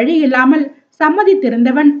வேறு வழி இல்லாமல்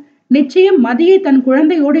சம்மதித்திருந்தவன் நிச்சயம் மதியை தன்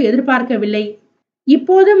குழந்தையோடு எதிர்பார்க்கவில்லை.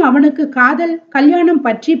 இப்போதும் அவனுக்கு காதல், கல்யாணம்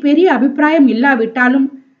பற்றி பெரிய அபிப்பிராயம் இல்லாவிட்டாலும்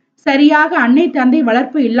சரியாக அன்னை தந்தை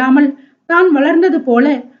வளர்ப்பு இல்லாமல் தான் வளர்ந்தது போல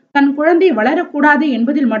தன் குழந்தை வளரக்கூடாது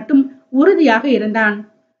என்பதில் மட்டும் உறுதியாக இருந்தான்.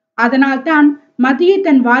 அதனால்தான் மதியை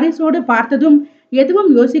தன் வாரிசோடு பார்த்ததும் எதுவும்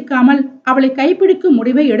யோசிக்காமல் அவளை கைப்பிடிக்கும்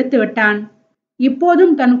முடிவை எடுத்துவிட்டான்.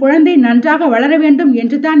 இப்போதும் தன் குழந்தை நன்றாக வளர வேண்டும்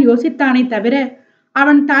என்று தான் யோசித்தானே தவிர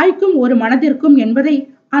அவன் தாய்க்கும் ஒரு மனதிற்கும் என்பதை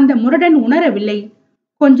அந்த முரடன் உணரவில்லை.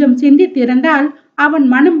 கொஞ்சம் சிந்தித்திருந்தால் அவன்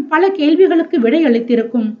மனம் பல கேள்விகளுக்கு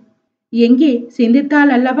விடையளித்திருக்கும். எங்கே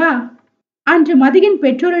சிந்தித்தால் அல்லவா? அன்று மதியின்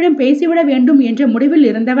பெற்றோரிடம் பேசிவிட வேண்டும் என்ற முடிவில்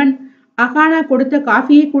இருந்தவன் அகானா கொடுத்த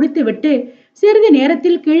காஃபியை குடித்துவிட்டு சிறிது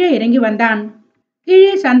நேரத்தில் கீழே இறங்கி வந்தான்.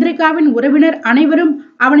 கீழே சந்திரிகாவின் உறவினர் அனைவரும்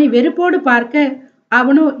அவனை வெறுப்போடு பார்க்க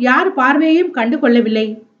அவனோ யார் பார்வையையும் கண்டு கொள்ளவில்லை.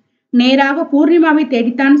 நேராக பூர்ணிமாவை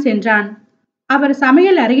தேடித்தான் சென்றான். அவர்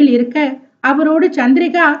சமையல் அறையில் இருக்க அவரோடு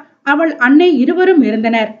சந்திரிகா, அவள் அன்னை இருவரும்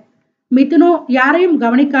இருந்தனர். மிதுனோ யாரையும்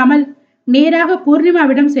கவனிக்காமல் நேராக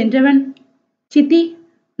பூர்ணிமாவிடம் சென்றவன், சித்தி,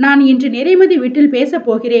 நான் இன்று நிறைமதி வீட்டில் பேசப்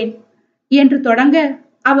போகிறேன் என்று தொடங்க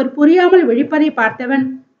அவர் புரியாமல் விழிப்பதை பார்த்தவன்,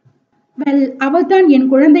 வெல், அவள்தான் என்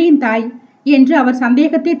குழந்தையின் தாய் என்று அவர்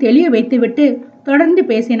சந்தேகத்தை தெளிய வைத்துவிட்டு தொடர்ந்து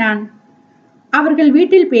பேசினான். அவர்கள்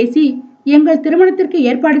வீட்டில் பேசி எங்கள் திருமணத்திற்கு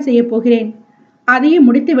ஏற்பாடு செய்ய போகிறேன். அதையும்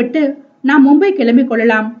முடித்துவிட்டு நாம் மும்பை கிளம்பிக்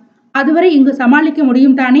கொள்ளலாம். அதுவரை இங்கு சமாளிக்க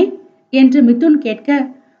முடியும் தானே என்று மிதுன் கேட்க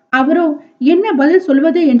அவரோ என்ன பதில்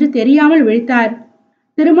சொல்வது என்று தெரியாமல் விழித்தார்.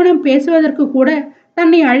 திருமணம் பேசுவதற்கு கூட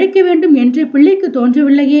தன்னை அழைக்க வேண்டும் என்று பிள்ளைக்கு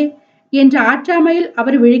தோன்றவில்லையே என்ற ஆற்றாமையில்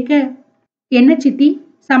அவர் விழிக்க, என்ன சித்தி,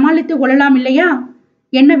 சமாளித்துக் கொள்ளலாம் இல்லையா?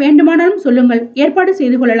 என்ன வேண்டுமானாலும் சொல்லுங்கள், ஏற்பாடு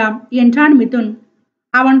செய்து கொள்ளலாம் என்றான் மிதுன்.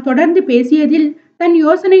 அவன் தொடர்ந்து பேசியதில் தன்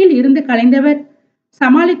யோசனையில் இருந்து கலைந்தவர்,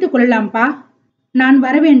 சமாளித்துக் கொள்ளலாம்பா, நான்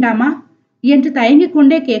வர வேண்டாமா என்று தயங்கிக்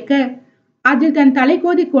கொண்டே கேட்க அதில் தன் தலை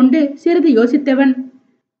கோதி கொண்டு சிறிது யோசித்தவன்,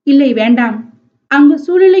 இல்லை வேண்டாம், அங்கு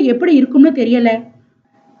சூழ்நிலை எப்படி இருக்கும்னு தெரியல.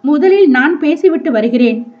 முதலில் நான் பேசிவிட்டு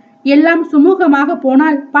வருகிறேன். எல்லாம் சுமூகமாக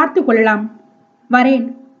போனால் பார்த்து கொள்ளலாம். வரேன்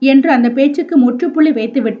என்று அந்த பேச்சுக்கு முற்றுப்புள்ளி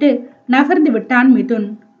வைத்துவிட்டு நகர்ந்து விட்டான் மிதுன்.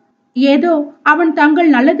 ஏதோ அவன் தங்கள்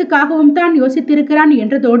நல்லதுக்காகவும் தான் யோசித்திருக்கிறான்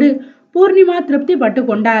என்றதோடு பூர்ணிமா திருப்தி பட்டு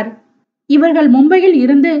கொண்டார். இவர்கள் மும்பையில்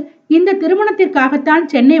இருந்து இந்த திருமணத்திற்காகத்தான்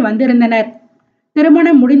சென்னை வந்திருந்தனர்.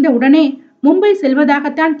 திருமணம் முடிந்த உடனே மும்பை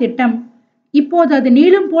செல்வதாகத்தான் திட்டம். இப்போது அது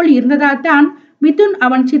நீளும் போல் இருந்ததால் தான் மிதுன்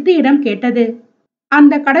அவன் சித்தியிடம் கேட்டது.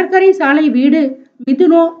 அந்த கடற்கரை சாலை வீடு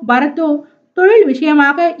மிதுனோ பரத்தோ தொழில்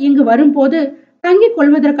விஷயமாக இங்கு வரும்போது தங்கிக்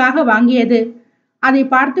கொள்வதற்காக வாங்கியது. அதை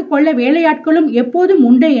பார்த்து கொள்ள வேலையாட்களும் எப்போதும்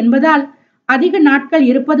உண்டு என்பதால் அதிக நாட்கள்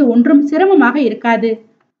இருப்பது ஒன்றும் சிரமமாக இருக்காது.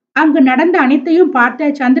 அங்கு நடந்த அனைத்தையும்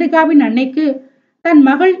பார்த்த சந்திரிகாவின் அன்னைக்கு தன்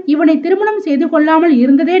மகள் இவனை திருமணம் செய்து கொள்ளாமல்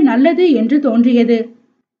இருந்ததே நல்லது என்று தோன்றியது.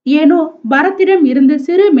 ஏனோ பரத்திடம் இருந்த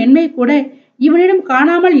சிறு மென்மை கூட இவனிடம்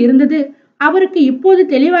காணாமல் இருந்தது அவருக்கு இப்போது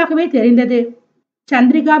தெளிவாகவே தெரிந்தது.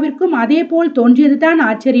 சந்திரிகாவிற்கும் அதே போல் தோன்றியதுதான்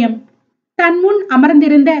ஆச்சரியம். தன் முன்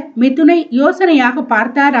அமர்ந்திருந்த மிதுனை யோசனையாக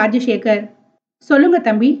பார்த்தார் ராஜசேகர். சொல்லுங்க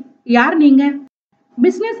தம்பி, யார் நீங்க?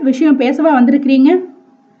 பிசினஸ் விஷயம் பேசவா வந்திருக்கிறீங்க?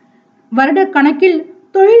 வருட கணக்கில்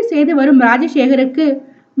தொழில் செய்து வரும் ராஜசேகருக்கு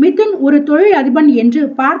மிதுன் ஒரு தொழில் அதிபன் என்று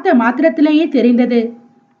பார்த்த மாத்திரத்திலேயே தெரிந்தது.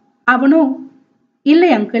 அவனோ, இல்லை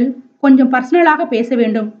அங்கிள், கொஞ்சம் பர்சனலாக பேச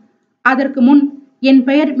வேண்டும். அதற்கு முன் என்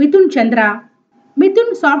பெயர் மிதுன் சந்திரா,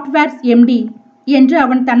 மிதுன் சாப்ட்வேர்ஸ் எம்டி என்று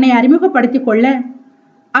அவன் தன்னை அறிமுகப்படுத்திக் கொள்ள,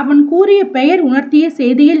 அவன் கூறிய பெயர் உணர்த்திய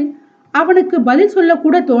செய்தியில் அவனுக்கு பதில்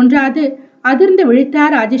சொல்லக்கூட தோன்றாது அதிர்ந்து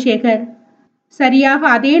விழித்தார் ராஜசேகர். சரியாக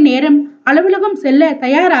அதே நேரம் அலுவலகம் செல்ல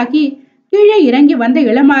தயாராகி கீழே இறங்கி வந்த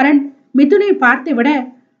இளமாறன் மிதுனை பார்த்துவிட,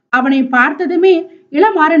 அவனை பார்த்ததுமே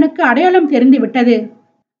இளமாறனுக்கு அடையாளம் தெரிந்து விட்டது.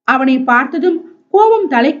 அவனை பார்த்ததும் கோபம்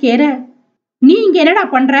தலைக்கேற, நீ இங்க என்னடா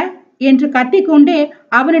பண்ற என்று கத்திக்கொண்டே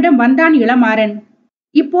அவனிடம் வந்தான் இளமாறன்.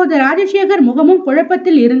 இப்போது ராஜசேகர் முகமும்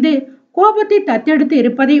குழப்பத்தில் இருந்து கோபத்தை தத்தெடுத்து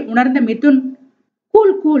இருப்பதை உணர்ந்த மிதுன்,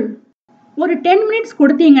 கூல் கூல், ஒரு 10 மினிட்ஸ்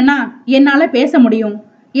கொடுத்தீங்கன்னா என்னால பேச முடியும்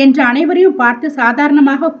என்று அனைவரையும் பார்த்து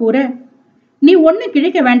சாதாரணமாக கூற, நீ ஒண்ணு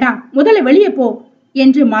கிழிக்க வேண்டாம், முதல்ல வெளியே போ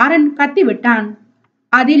என்று மாறன் கத்தி விட்டான்.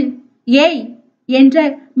 அதில் ஏய் என்ற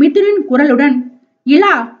மிதுனின் குரலுடன்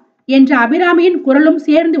இலா என்ற அபிராமியின் குரலும்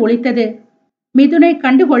சேர்ந்து ஒலித்தது. மிதுனை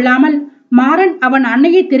கண்டுகொள்ளாமல் மாறன் அவன்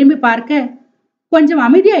அன்னையை திரும்பி பார்க்க, கொஞ்சம்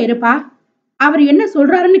அமைதியா இருப்பா, அவர் என்ன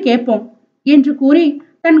சொல்றாருன்னு கேட்போம் என்று கூறி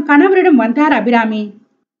தன் கணவரிடம் வந்தார் அபிராமி.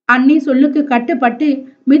 அன்னி சொல்லுக்கு கட்டுப்பட்டு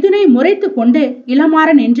மிதுனை முறைத்து கொண்டு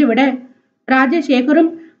இளமாறன் என்று விட, ராஜசேகரும்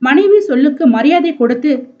மனைவி சொல்லுக்கு மரியாதை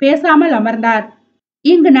கொடுத்து பேசாமல் அமர்ந்தார்.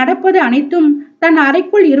 இங்கு நடப்பது அனைத்தும் தன்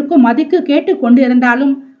அறைக்குள் இருக்கும் மதிக்கு கேட்டு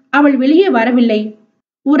கொண்டிருந்தாலும் அவள் வெளியே வரவில்லை.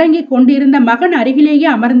 உறங்கிக் கொண்டிருந்த மகன் அருகிலேயே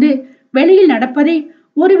அமர்ந்து வெளியில் நடப்பதை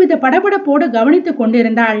ஒருவித படபடப்போடு கவனித்துக்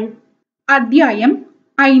கொண்டிருந்தாள். அத்தியாயம்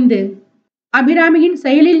 5. அபிராமியின்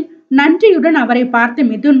செயலில் நன்றியுடன் அவரை பார்த்த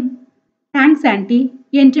மிதுன், தேங்க்ஸ் ஆண்டி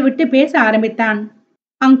என்று விட்டு பேச ஆரம்பித்தான்.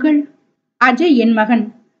 அங்கிள், அஜய் என் மகன்.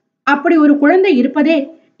 அப்படி ஒரு குழந்தை இருப்பதே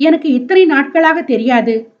எனக்கு இத்தனை நாட்களாக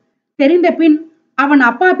தெரியாது. தெரிந்த பின் அவன்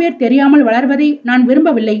அப்பா பேர் தெரியாமல் வளர்வதை நான்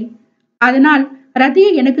விரும்பவில்லை. அதனால்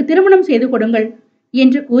ரதியை எனக்கு திருமணம் செய்து கொடுங்கள்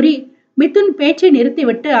என்று கூறி மிதுன் பேச்சை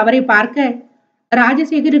நிறுத்திவிட்டு அவரை பார்க்க,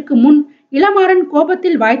 ராஜசேகருக்கு முன் இளமாறன்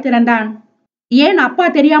கோபத்தில் வாய் திறந்தான். ஏன் அப்பா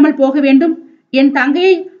தெரியாமல் போக வேண்டும்? என்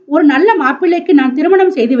தங்கையை ஒரு நல்ல மாப்பிள்ளைக்கு நான்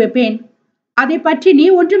திருமணம் செய்து வைப்பேன். அதை பற்றி நீ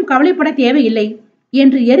ஒன்றும் கவலைப்பட தேவையில்லை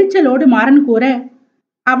என்று எரிச்சலோடு மாறன் கூற,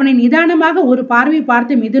 அவனை நிதானமாக ஒரு பார்வை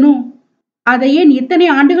பார்த்த மிதுனோ, அதை ஏன் இத்தனை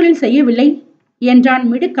ஆண்டுகளில் செய்யவில்லை என்றான்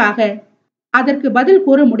மிடுக்காக. அதற்கு பதில்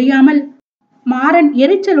கூற முடியாமல் மாறன்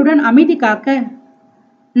எரிச்சலுடன் அமைதி காக்க,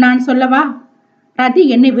 நான் சொல்லவா? ரதி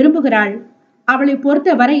என்னை விரும்புகிறாள். அவளை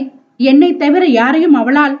பொறுத்தவரை என்னை தவிர யாரையும்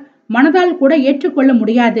அவளால் மனதால் கூட ஏற்றுக்கொள்ள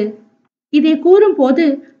முடியாது. இதை கூறும் போது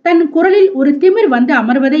தன் குரலில் ஒரு திமிர் வந்து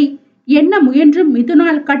அமர்வதை என்ன முயன்றும்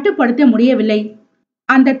மிதுனால் கட்டுப்படுத்த முடியவில்லை.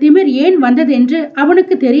 அந்த திமிர் ஏன் வந்ததென்று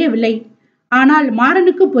அவனுக்கு தெரியவில்லை. ஆனால்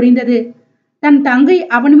மாறனுக்கு புரிந்தது. தன் தங்கை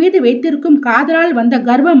அவன் மீது வைத்திருக்கும் காதலால் வந்த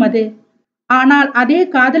கர்வம் அது. ஆனால் அதே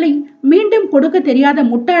காதலை மீண்டும் கொடுக்க தெரியாத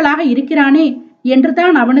முட்டாளாக இருக்கிறானே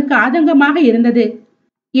என்றுதான் அவனுக்கு ஆதங்கமாக இருந்தது.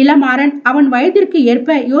 இளமாறன் அவன் வயதிற்கு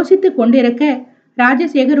ஏற்ப யோசித்துக் கொண்டிருக்க,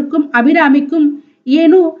 ராஜசேகருக்கும் அபிராமிக்கும்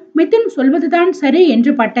ஏனோ மிதுன் சொல்வதுதான் சரி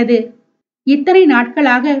என்று பட்டது. இத்தனை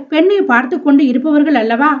நாட்களாக பெண்ணை பார்த்து கொண்டு இருப்பவர்கள்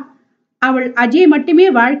அல்லவா, அவள் அஜய் மட்டுமே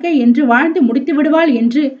வாழ்க்கை என்று வாழ்ந்து முடித்து விடுவாள்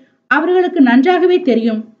என்று அவர்களுக்கு நன்றாகவே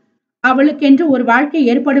தெரியும். அவளுக்கென்று ஒரு வாழ்க்கை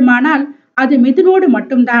ஏற்படுமானால் அது மிதுனோடு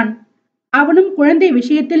மட்டும்தான். அவனும் குழந்தை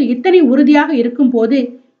விஷயத்தில் இத்தனை உறுதியாக இருக்கும் போது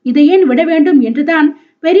இதை ஏன் விட வேண்டும் என்றுதான்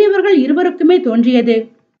பெரியவர்கள் இருவருக்குமே தோன்றியது.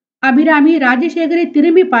 அபிராமி ராஜசேகரை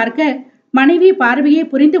திரும்பி பார்க்க மனைவி பார்வையை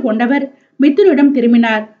புரிந்து கொண்டவர் மிதுனிடம்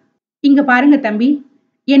திரும்பினார். இங்க பாருங்க தம்பி,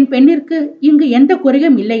 என் பெண்ணிற்கு இங்கு எந்த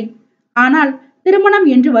குறையும் இல்லை. ஆனால் திருமணம்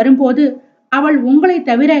என்று வரும்போது அவள் உங்களை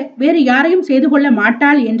தவிர வேறு யாரையும் செய்து கொள்ள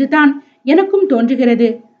மாட்டாள் என்றுதான் எனக்கும் தோன்றுகிறது.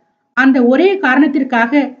 அந்த ஒரே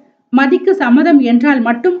காரணத்திற்காக மதிக்கு சம்மதம் என்றால்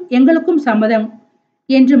மட்டும் எங்களுக்கும் சம்மதம்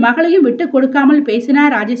என்று மகளையும் விட்டு கொடுக்காமல்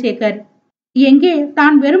பேசினார் ராஜசேகர். எங்கே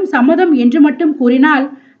தான் வெறும் சம்மதம் என்று மட்டும் கூறினால்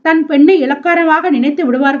தன் பெண்ணை இலக்காரமாக நினைத்து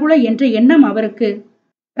விடுவார்களோ என்ற எண்ணம் அவருக்கு.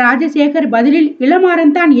 ராஜசேகர் பதிலில்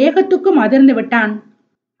இளமாறன் தான் ஏகத்துக்கும் அதிர்ந்து விட்டான்.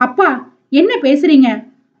 அப்பா, என்ன பேசுறீங்க?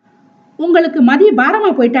 உங்களுக்கு மதி பாரமா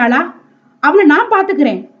போயிட்டாளா? அவளை நான்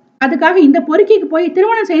பாத்துக்கிறேன், அதுக்காக இந்த பொறுக்கிக்கு போய்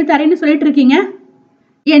திருமணம் செய்து தரேன்னு சொல்லிட்டு இருக்கீங்க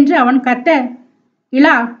என்று அவன் கத்த,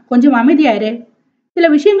 இலா கொஞ்சம் அமைதியாயிரு, சில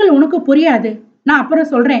விஷயங்கள் உனக்கு புரியாது, நான்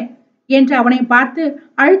அப்புறம் சொல்றேன் என்று அவனை பார்த்து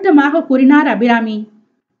அழுத்தமாக கூறினார் அபிராமி.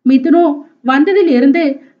 மிதுனோ வந்ததில் இருந்து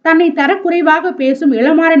தன்னை தரக்குறைவாக பேசும்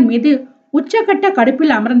இளமாறன் மீது உச்சக்கட்ட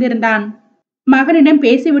கடுப்பில் அமர்ந்திருந்தான். மகனிடம்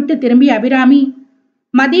பேசிவிட்டு திரும்பிய அபிராமி,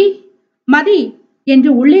 மதி மதி என்று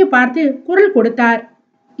உள்ளே பார்த்து குரல் கொடுத்தார்.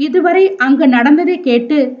 இதுவரை அங்கு நடந்ததை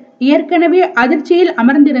கேட்டு ஏற்கனவே அதிர்ச்சியில்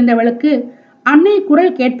அமர்ந்திருந்தவளுக்கு அன்னை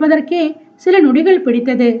குரல் கேட்பதற்கே சில நொடிகள்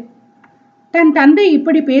பிடித்தது. தன் தந்தை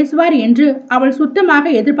இப்படி பேசுவார் என்று அவள் சுத்தமாக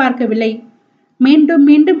எதிர்பார்க்கவில்லை. மீண்டும்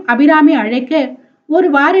மீண்டும் அபிராமி அழைக்க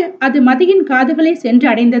ஒருவாறு அது மதியின் காதுகளை சென்று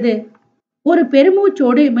அடைந்தது. ஒரு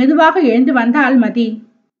பெருமூச்சோடு மெதுவாக எழுந்து வந்தாள் மதி.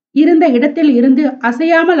 இருந்த இடத்தில் இருந்து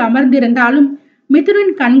அசையாமல் அமர்ந்திருந்தாலும்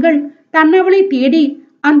மிதுனின் கண்கள் தன்னவளை தேடி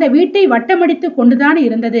அந்த வீட்டை வட்டமடித்து கொண்டுதான்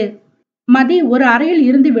இருந்தது. மதி ஒரு அறையில்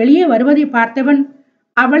இருந்து வெளியே வருவதை பார்த்தவன்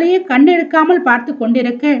அவளையே கண்ணெடுக்காமல் பார்த்து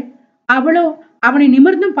கொண்டிருக்க, அவளோ அவனை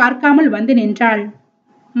நிமிர்ந்தும் பார்க்காமல் வந்து நின்றாள்.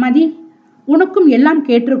 மதி, உனக்கும் எல்லாம்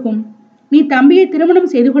கேட்டிருக்கும். நீ தம்பியை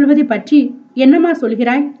திருமணம் செய்து கொள்வதை பற்றி என்னம்மா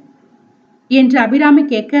சொல்கிறாய் என்று அபிராமி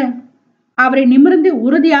கேட்க, அவரை நிமிர்ந்து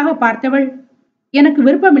உறுதியாக பார்த்தவள், எனக்கு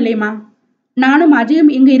விருப்பமில்லைமா. நானும்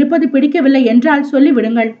அஜயும் இங்கு இருப்பது பிடிக்கவில்லை என்றால்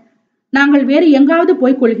சொல்லிவிடுங்கள். நாங்கள் வேறு எங்காவது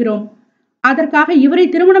போய்க் கொள்கிறோம். அதற்காக இவரை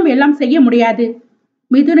திருமணம் எல்லாம் செய்ய முடியாது.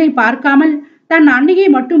 மிதுனை பார்க்காமல் தன் அன்னையை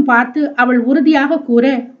மட்டும் பார்த்து அவள் உறுதியாக கூற,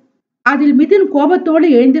 அதில் மிதுன் கோபத்தோடு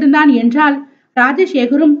எழுந்திருந்தான் என்றால்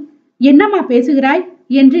ராஜசேகரும் என்னம்மா பேசுகிறாய்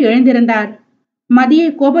என்று எழுந்திருந்தார். மதியை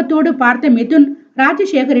கோபத்தோடு பார்த்த மிதுன்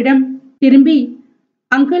ராஜசேகரிடம் திரும்பி,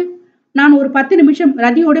 அங்கிள், நான் ஒரு 10 நிமிஷம்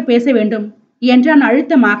ரதியோடு பேச வேண்டும் என்றான்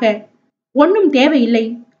அழுத்தமாக. ஒன்னும் தேவையில்லை,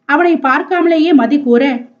 அவனை பார்க்காமலேயே மதி கூற,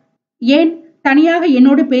 ஏன் தனியாக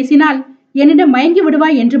என்னோடு பேசினால் என்னிடம் மயங்கி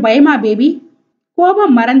விடுவாய் என்று பயமா பேபி?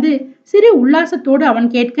 கோபம் மறந்து சிறு உல்லாசத்தோடு அவன்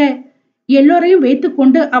கேட்க, எல்லோரையும்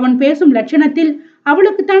வைத்துக்கொண்டு அவன் பேசும் லட்சணத்தில்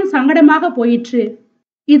அவளுக்குத்தான் சங்கடமாக போயிற்று.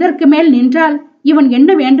 இதற்கு மேல் நின்றால் இவன்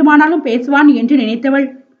என்ன வேண்டுமானாலும் பேசுவான் என்று நினைத்தவள்,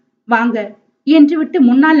 வாங்க என்று விட்டு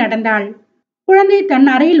முன்னால் நடந்தாள். குழந்தை தன்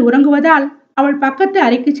அறையில் உறங்குவதால் அவள் பக்கத்து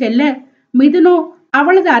அறைக்கு செல்ல, மிதுனோ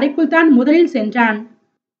அவளது அறைக்குள் தான் முதலில் சென்றான்.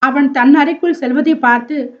 அவன் தன் அறைக்குள் செல்வதை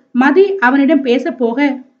பார்த்து மதி அவனிடம் பேச போக,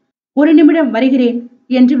 ஒரு நிமிடம் வருகிறேன்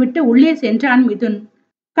என்று விட்டு உள்ளே சென்றான் மிதுன்.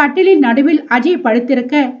 கட்டிலின் நடுவில் அஜய்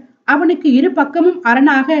படுத்திருக்க, அவனுக்கு இரு பக்கமும்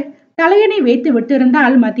அரணாக தலையணை வைத்து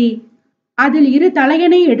விட்டிருந்தாள் மதி. அதில் இரு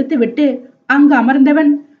தலையணை எடுத்துவிட்டு அங்கு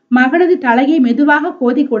அமர்ந்தவன் மகனது தலையை மெதுவாக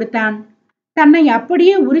கோதி கொடுத்தான். தன்னை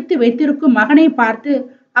அப்படியே உரித்து வைத்திருக்கும் மகனை பார்த்து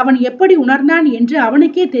அவன் எப்படி உணர்ந்தான் என்று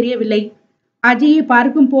அவனுக்கே தெரியவில்லை. அஜயை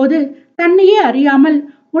பார்க்கும் போது தன்னையே அறியாமல்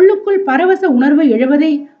உள்ளுக்குள் பரவச உணர்வு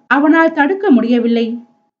எழுவதை அவனால் தடுக்க முடியவில்லை.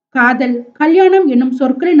 காதல், கல்யாணம் என்னும்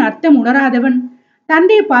சொற்களின் அர்த்தம் உணராதவன்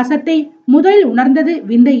தந்தை பாசத்தை முதலில் உணர்ந்தது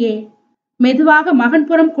விந்தையே. மெதுவாக மகன்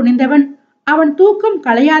புறம் குனிந்தவன் அவன் தூக்கம்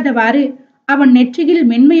களையாதவாறு அவன் நெற்றியில்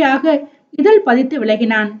மென்மையாக இதழ் பதித்து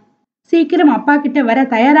விலகினான். சீக்கிரம் அப்பா கிட்ட வர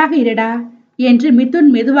தயாராக இருடா என்று மிதுன்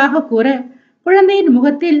மெதுவாக கூற, குழந்தையின்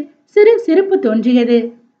முகத்தில் சிறு சிரிப்பு தோன்றியது.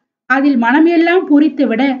 அதில் மனமெல்லாம்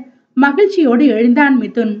பூரித்துவிட மகிழ்ச்சியோடு எழுந்தான்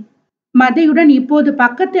மிதுன். மதியுடன் இப்போது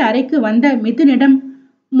பக்கத்து அறைக்கு வந்த மிதுனிடம்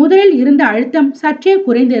முதலில் இருந்த அழுத்தம் சற்றே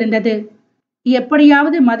குறைந்திருந்தது.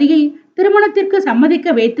 எப்படியாவது மதியை திருமணத்திற்கு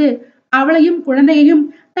சம்மதிக்க வைத்து அவளையும் குழந்தையையும்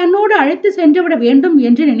தன்னோடு அழைத்து சென்றுவிட வேண்டும்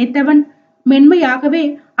என்று நினைத்தவன் மென்மையாகவே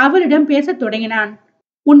அவளிடம் பேசத் தொடங்கினான்.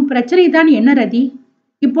 உன் பிரச்சனை தான் என்ன ரதி?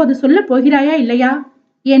 இப்போது சொல்ல போகிறாயா இல்லையா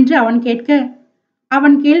என்று அவன் கேட்க,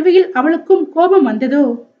 அவன் கேள்வியில் அவளுக்கும் கோபம் வந்ததோ?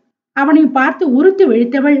 அவனை பார்த்து உறுத்து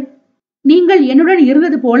விழித்தவள், நீங்கள் என்னுடன்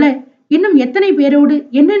இருந்தது போல இன்னும் எத்தனை பேரோடு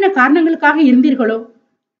என்னென்ன காரணங்களுக்காக இருந்தீர்களோ,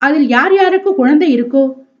 அதில் யார் யாருக்கு குழந்தை இருக்கோ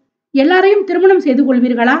எல்லாரையும் திருமணம் செய்து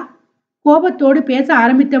கொள்வீர்களா? கோபத்தோடு பேச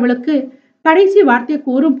ஆரம்பித்தவளுக்கு கடைசி வார்த்தை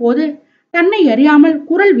கூறும் போது தன்னை அறியாமல்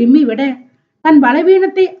குரல் விம்மிவிட தன்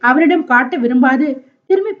பலவீனத்தை அவரிடம் காட்ட விரும்பாது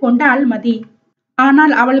திரும்பிக் கொண்டாள் மதி.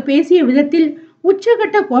 ஆனால் அவள் பேசிய விதத்தில்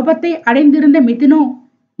உச்சகட்ட கோபத்தை அடைந்திருந்த மிதுனோ,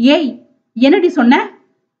 ஏய், என்னடி சொன்ன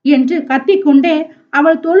என்று கத்திக்கொண்டே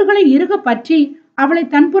அவள் தோள்களை இறுக பற்றி அவளை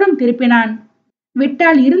தன்புறம் திருப்பினான்.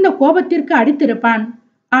 விட்டால் இருந்த கோபத்திற்கு அடித்திருப்பான்.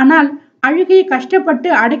 ஆனால் அழுகையை கஷ்டப்பட்டு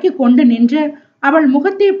அடக்கி கொண்டு நின்ற அவள்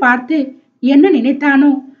முகத்தை பார்த்து என்ன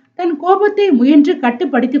நினைத்தானோ தன் கோபத்தை முயன்று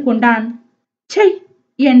கட்டுப்படுத்தி கொண்டான். சை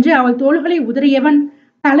என்று அவள் தோள்களை உதறியவன்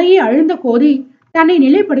தலையை அழுந்த கோதி தன்னை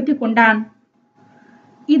நிலைப்படுத்தி கொண்டான்.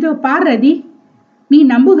 இதோ பார் ரதி, நீ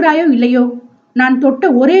நம்புகிறாயோ இல்லையோ, நான் தொட்ட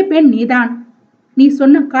ஒரே பெண் நீதான். நீ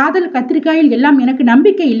சொன்ன காதல் கத்திரிக்காயில் எல்லாம் எனக்கு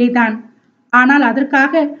நம்பிக்கை இல்லைதான். ஆனால்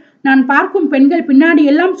அதற்காக நான் பார்க்கும் பெண்கள் பின்னாடி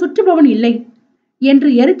எல்லாம் சுற்றுபவன் இல்லை என்று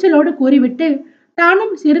எரிச்சலோடு கூறிவிட்டு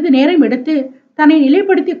தானும் சிறிது நேரம் எடுத்து தன்னை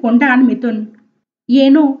நிலைப்படுத்தி கொண்டான் மிதுன்.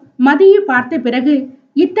 ஏனோ மதியை பார்த்த பிறகு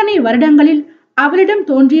இத்தனை வருடங்களில் அவளிடம்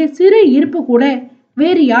தோன்றிய சிறு ஈர்ப்பு கூட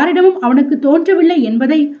வேறு யாரிடமும் அவனுக்கு தோன்றவில்லை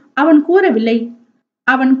என்பதை அவன் கூறவில்லை.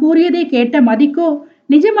 அவன் கூறியதை கேட்ட மதிக்கோ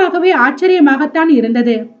நிஜமாகவே ஆச்சரியமாகத்தான்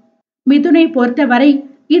இருந்தது. மிதுனை பொறுத்தவரை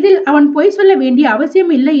இதில் அவன் பொய் சொல்ல வேண்டிய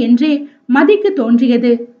அவசியம் இல்லை என்றே மதிக்கு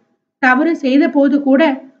தோன்றியது. தவறு செய்த போது கூட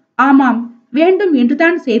ஆமாம், வேண்டும்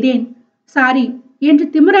என்றுதான் செய்தேன், சாரி என்று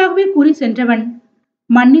திமிராகவே கூறி சென்றவன்.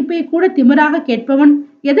 மன்னிப்பை கூட திமிராக கேட்பவன்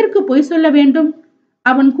எதற்கு பொய் சொல்ல வேண்டும்?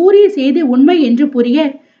 அவன் கூறிய செய்தி உண்மை என்று புரிய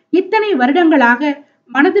இத்தனை வருடங்களாக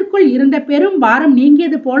மனதிற்குள் இருந்த பெரும் பாரம்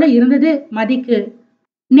நீங்கியது போல இருந்தது மதிக்கு.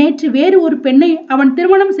 நேற்று வேறு ஒரு பெண்ணை அவன்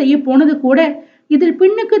திருமணம் செய்ய போனது கூட இதில்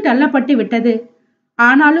பின்னுக்கு தள்ளப்பட்டு விட்டது.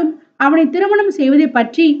 ஆனாலும் அவனை திருமணம் செய்வதை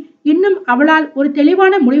பற்றி இன்னும் அவளால் ஒரு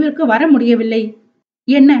தெளிவான முடிவிற்கு வர முடியவில்லை.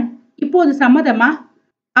 என்ன, இப்போது சம்மதமா?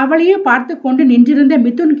 அவளையே பார்த்து கொண்டு நின்றிருந்த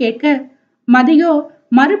மிதுன் கேட்க, மதியோ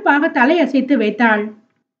மறுப்பாக தலையசைத்து வைத்தாள்.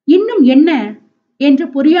 இன்னும் என்ன என்று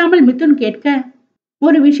புரியாமல் மிதுன் கேட்க,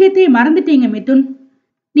 ஒரு விஷயத்தை மறந்துட்டீங்க மிதுன்.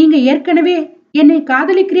 நீங்க ஏற்கனவே என்னை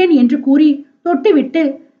காதலிக்கிறேன் என்று கூறி தொட்டுவிட்டு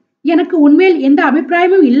எனக்கு உண்மையில் எந்த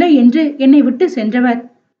அபிப்பிராயமும் இல்லை என்று என்னை விட்டு சென்றவர்.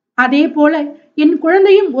 அதே போல என்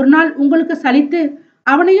குழந்தையும் ஒரு நாள் உங்களுக்கு சலித்து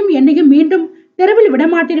அவனையும் என்னையும் மீண்டும் தெருவில்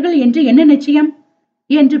விடமாட்டீர்கள் என்று என்ன நிச்சயம்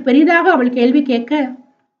என்று பெரிதாக அவள் கேள்வி கேட்க,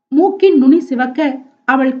 மூக்கின் நுனி சிவக்க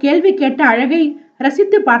அவள் கேள்வி கேட்ட அழகை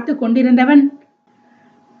ரசித்து பார்த்து கொண்டிருந்தவன்,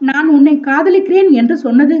 நான் உன்னை காதலிக்கிறேன் என்று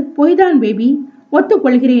சொன்னது பொய்தான் பேபி,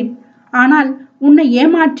 ஒத்துக்கொள்கிறேன். ஆனால் உன்னை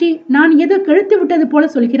ஏமாற்றி நான் ஏதோ கெடுத்து விட்டது போல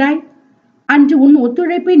சொல்கிறாய். அன்று உன்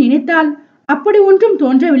ஒத்துழைப்பை நினைத்தால் அப்படி ஒன்றும்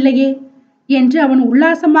தோன்றவில்லையே என்று அவன்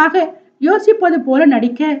உல்லாசமாக யோசிப்பது போல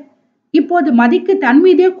நடிக்க, இப்போது மதிக்கு தன்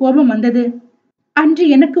மீதே கோபம் வந்தது. அன்று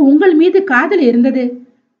எனக்கு உங்கள் மீது காதல் இருந்தது,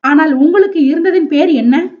 ஆனால் உங்களுக்கு இருந்ததின் பேர்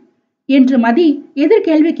என்ன என்று மதி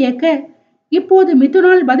எதிர்கேள்வி கேட்க, இப்போது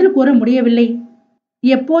மிதுனால் பதில் கூற முடியவில்லை.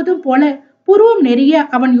 எப்போதும் போல புருவம் நெறிய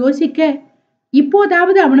அவன் யோசிக்க,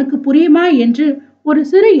 இப்போதாவது அவனுக்கு புரியுமா என்று ஒரு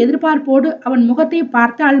சிறு எதிர்பார்ப்போடு அவன் முகத்தை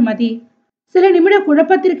பார்த்தாள் மதி. சில நிமிட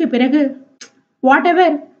குழப்பத்திற்கு பிறகு வாட்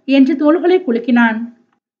எவர் என்று தோள்களை குலுக்கினான்.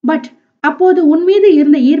 பட் அப்போது உன் மீது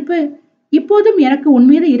இருந்த ஈர்ப்பு இப்போதும் எனக்கு உன்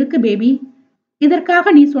மீது இருக்கு பேபி.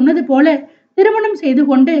 இதற்காக நீ சொன்னது போல திருமணம் செய்து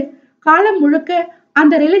கொண்டு காலம் முழுக்க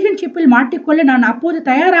அந்த ரிலேஷன்ஷிப்பில் மாட்டிக்கொள்ள நான் அப்போது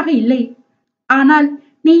தயாராக இல்லை. ஆனால்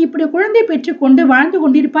நீ இப்படி குழந்தை பெற்றுக்கொண்டு வாழ்ந்து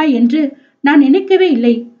கொண்டிருப்பாய் என்று நான் நினைக்கவே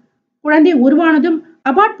இல்லை. குழந்தை உருவானதும்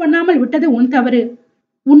அபார்ட் பண்ணாமல் விட்டது உன் தவறு.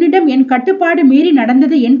 உன்னிடம் என் கட்டுப்பாடு மீறி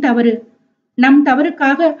நடந்தது என் தவறு. நம்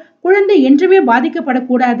தவறுக்காக குழந்தை என்றுமே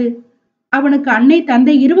பாதிக்கப்படக்கூடாது. அவனுக்கு அன்னை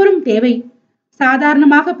தந்தை இருவரும் தேவை.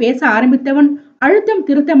 சாதாரணமாக பேச ஆரம்பித்தவன் அழுத்தம்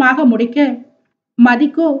திருத்தமாக முடிக்க,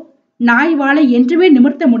 மதிக்கோ நாய் வாளை என்றுமே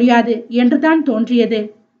நிமிர்த்த முடியாது என்றுதான் தோன்றியது.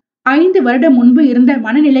 5 வருடம் முன்பு இருந்த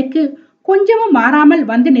மனநிலைக்கு கொஞ்சமும் மாறாமல்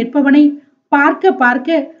வந்து நிற்பவனை பார்க்க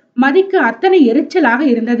பார்க்க மதிக்கு அத்தனை எரிச்சலாக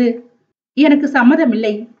இருந்தது. எனக்கு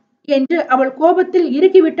சம்மதமில்லை என்று அவள் கோபத்தில்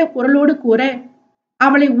இறுக்கிவிட்ட குரலோடு கூற,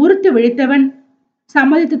 அவளை உறுத்து விழித்தவன்,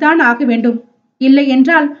 சம்மதித்துதான் ஆக வேண்டும். இல்லை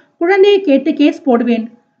என்றால் குழந்தையை கேட்டு கேஸ் போடுவேன்.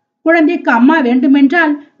 குழந்தைக்கு அம்மா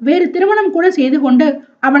வேண்டுமென்றால் வேறு திருமணம் கூட செய்து கொண்டு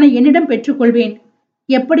அவனை என்னிடம் பெற்றுக்கொள்வேன்.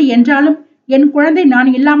 எப்படி என்றாலும் என் குழந்தை நான்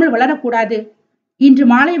இல்லாமல் வளரக்கூடாது. இன்று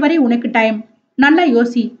மாலை வரை உனக்கு டைம், நல்லா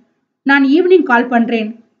யோசி. நான் ஈவினிங் கால் பண்றேன்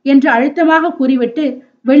என்று அழுத்தமாக கூறிவிட்டு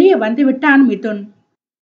வெளியே வந்து விட்டான் மிதுன்.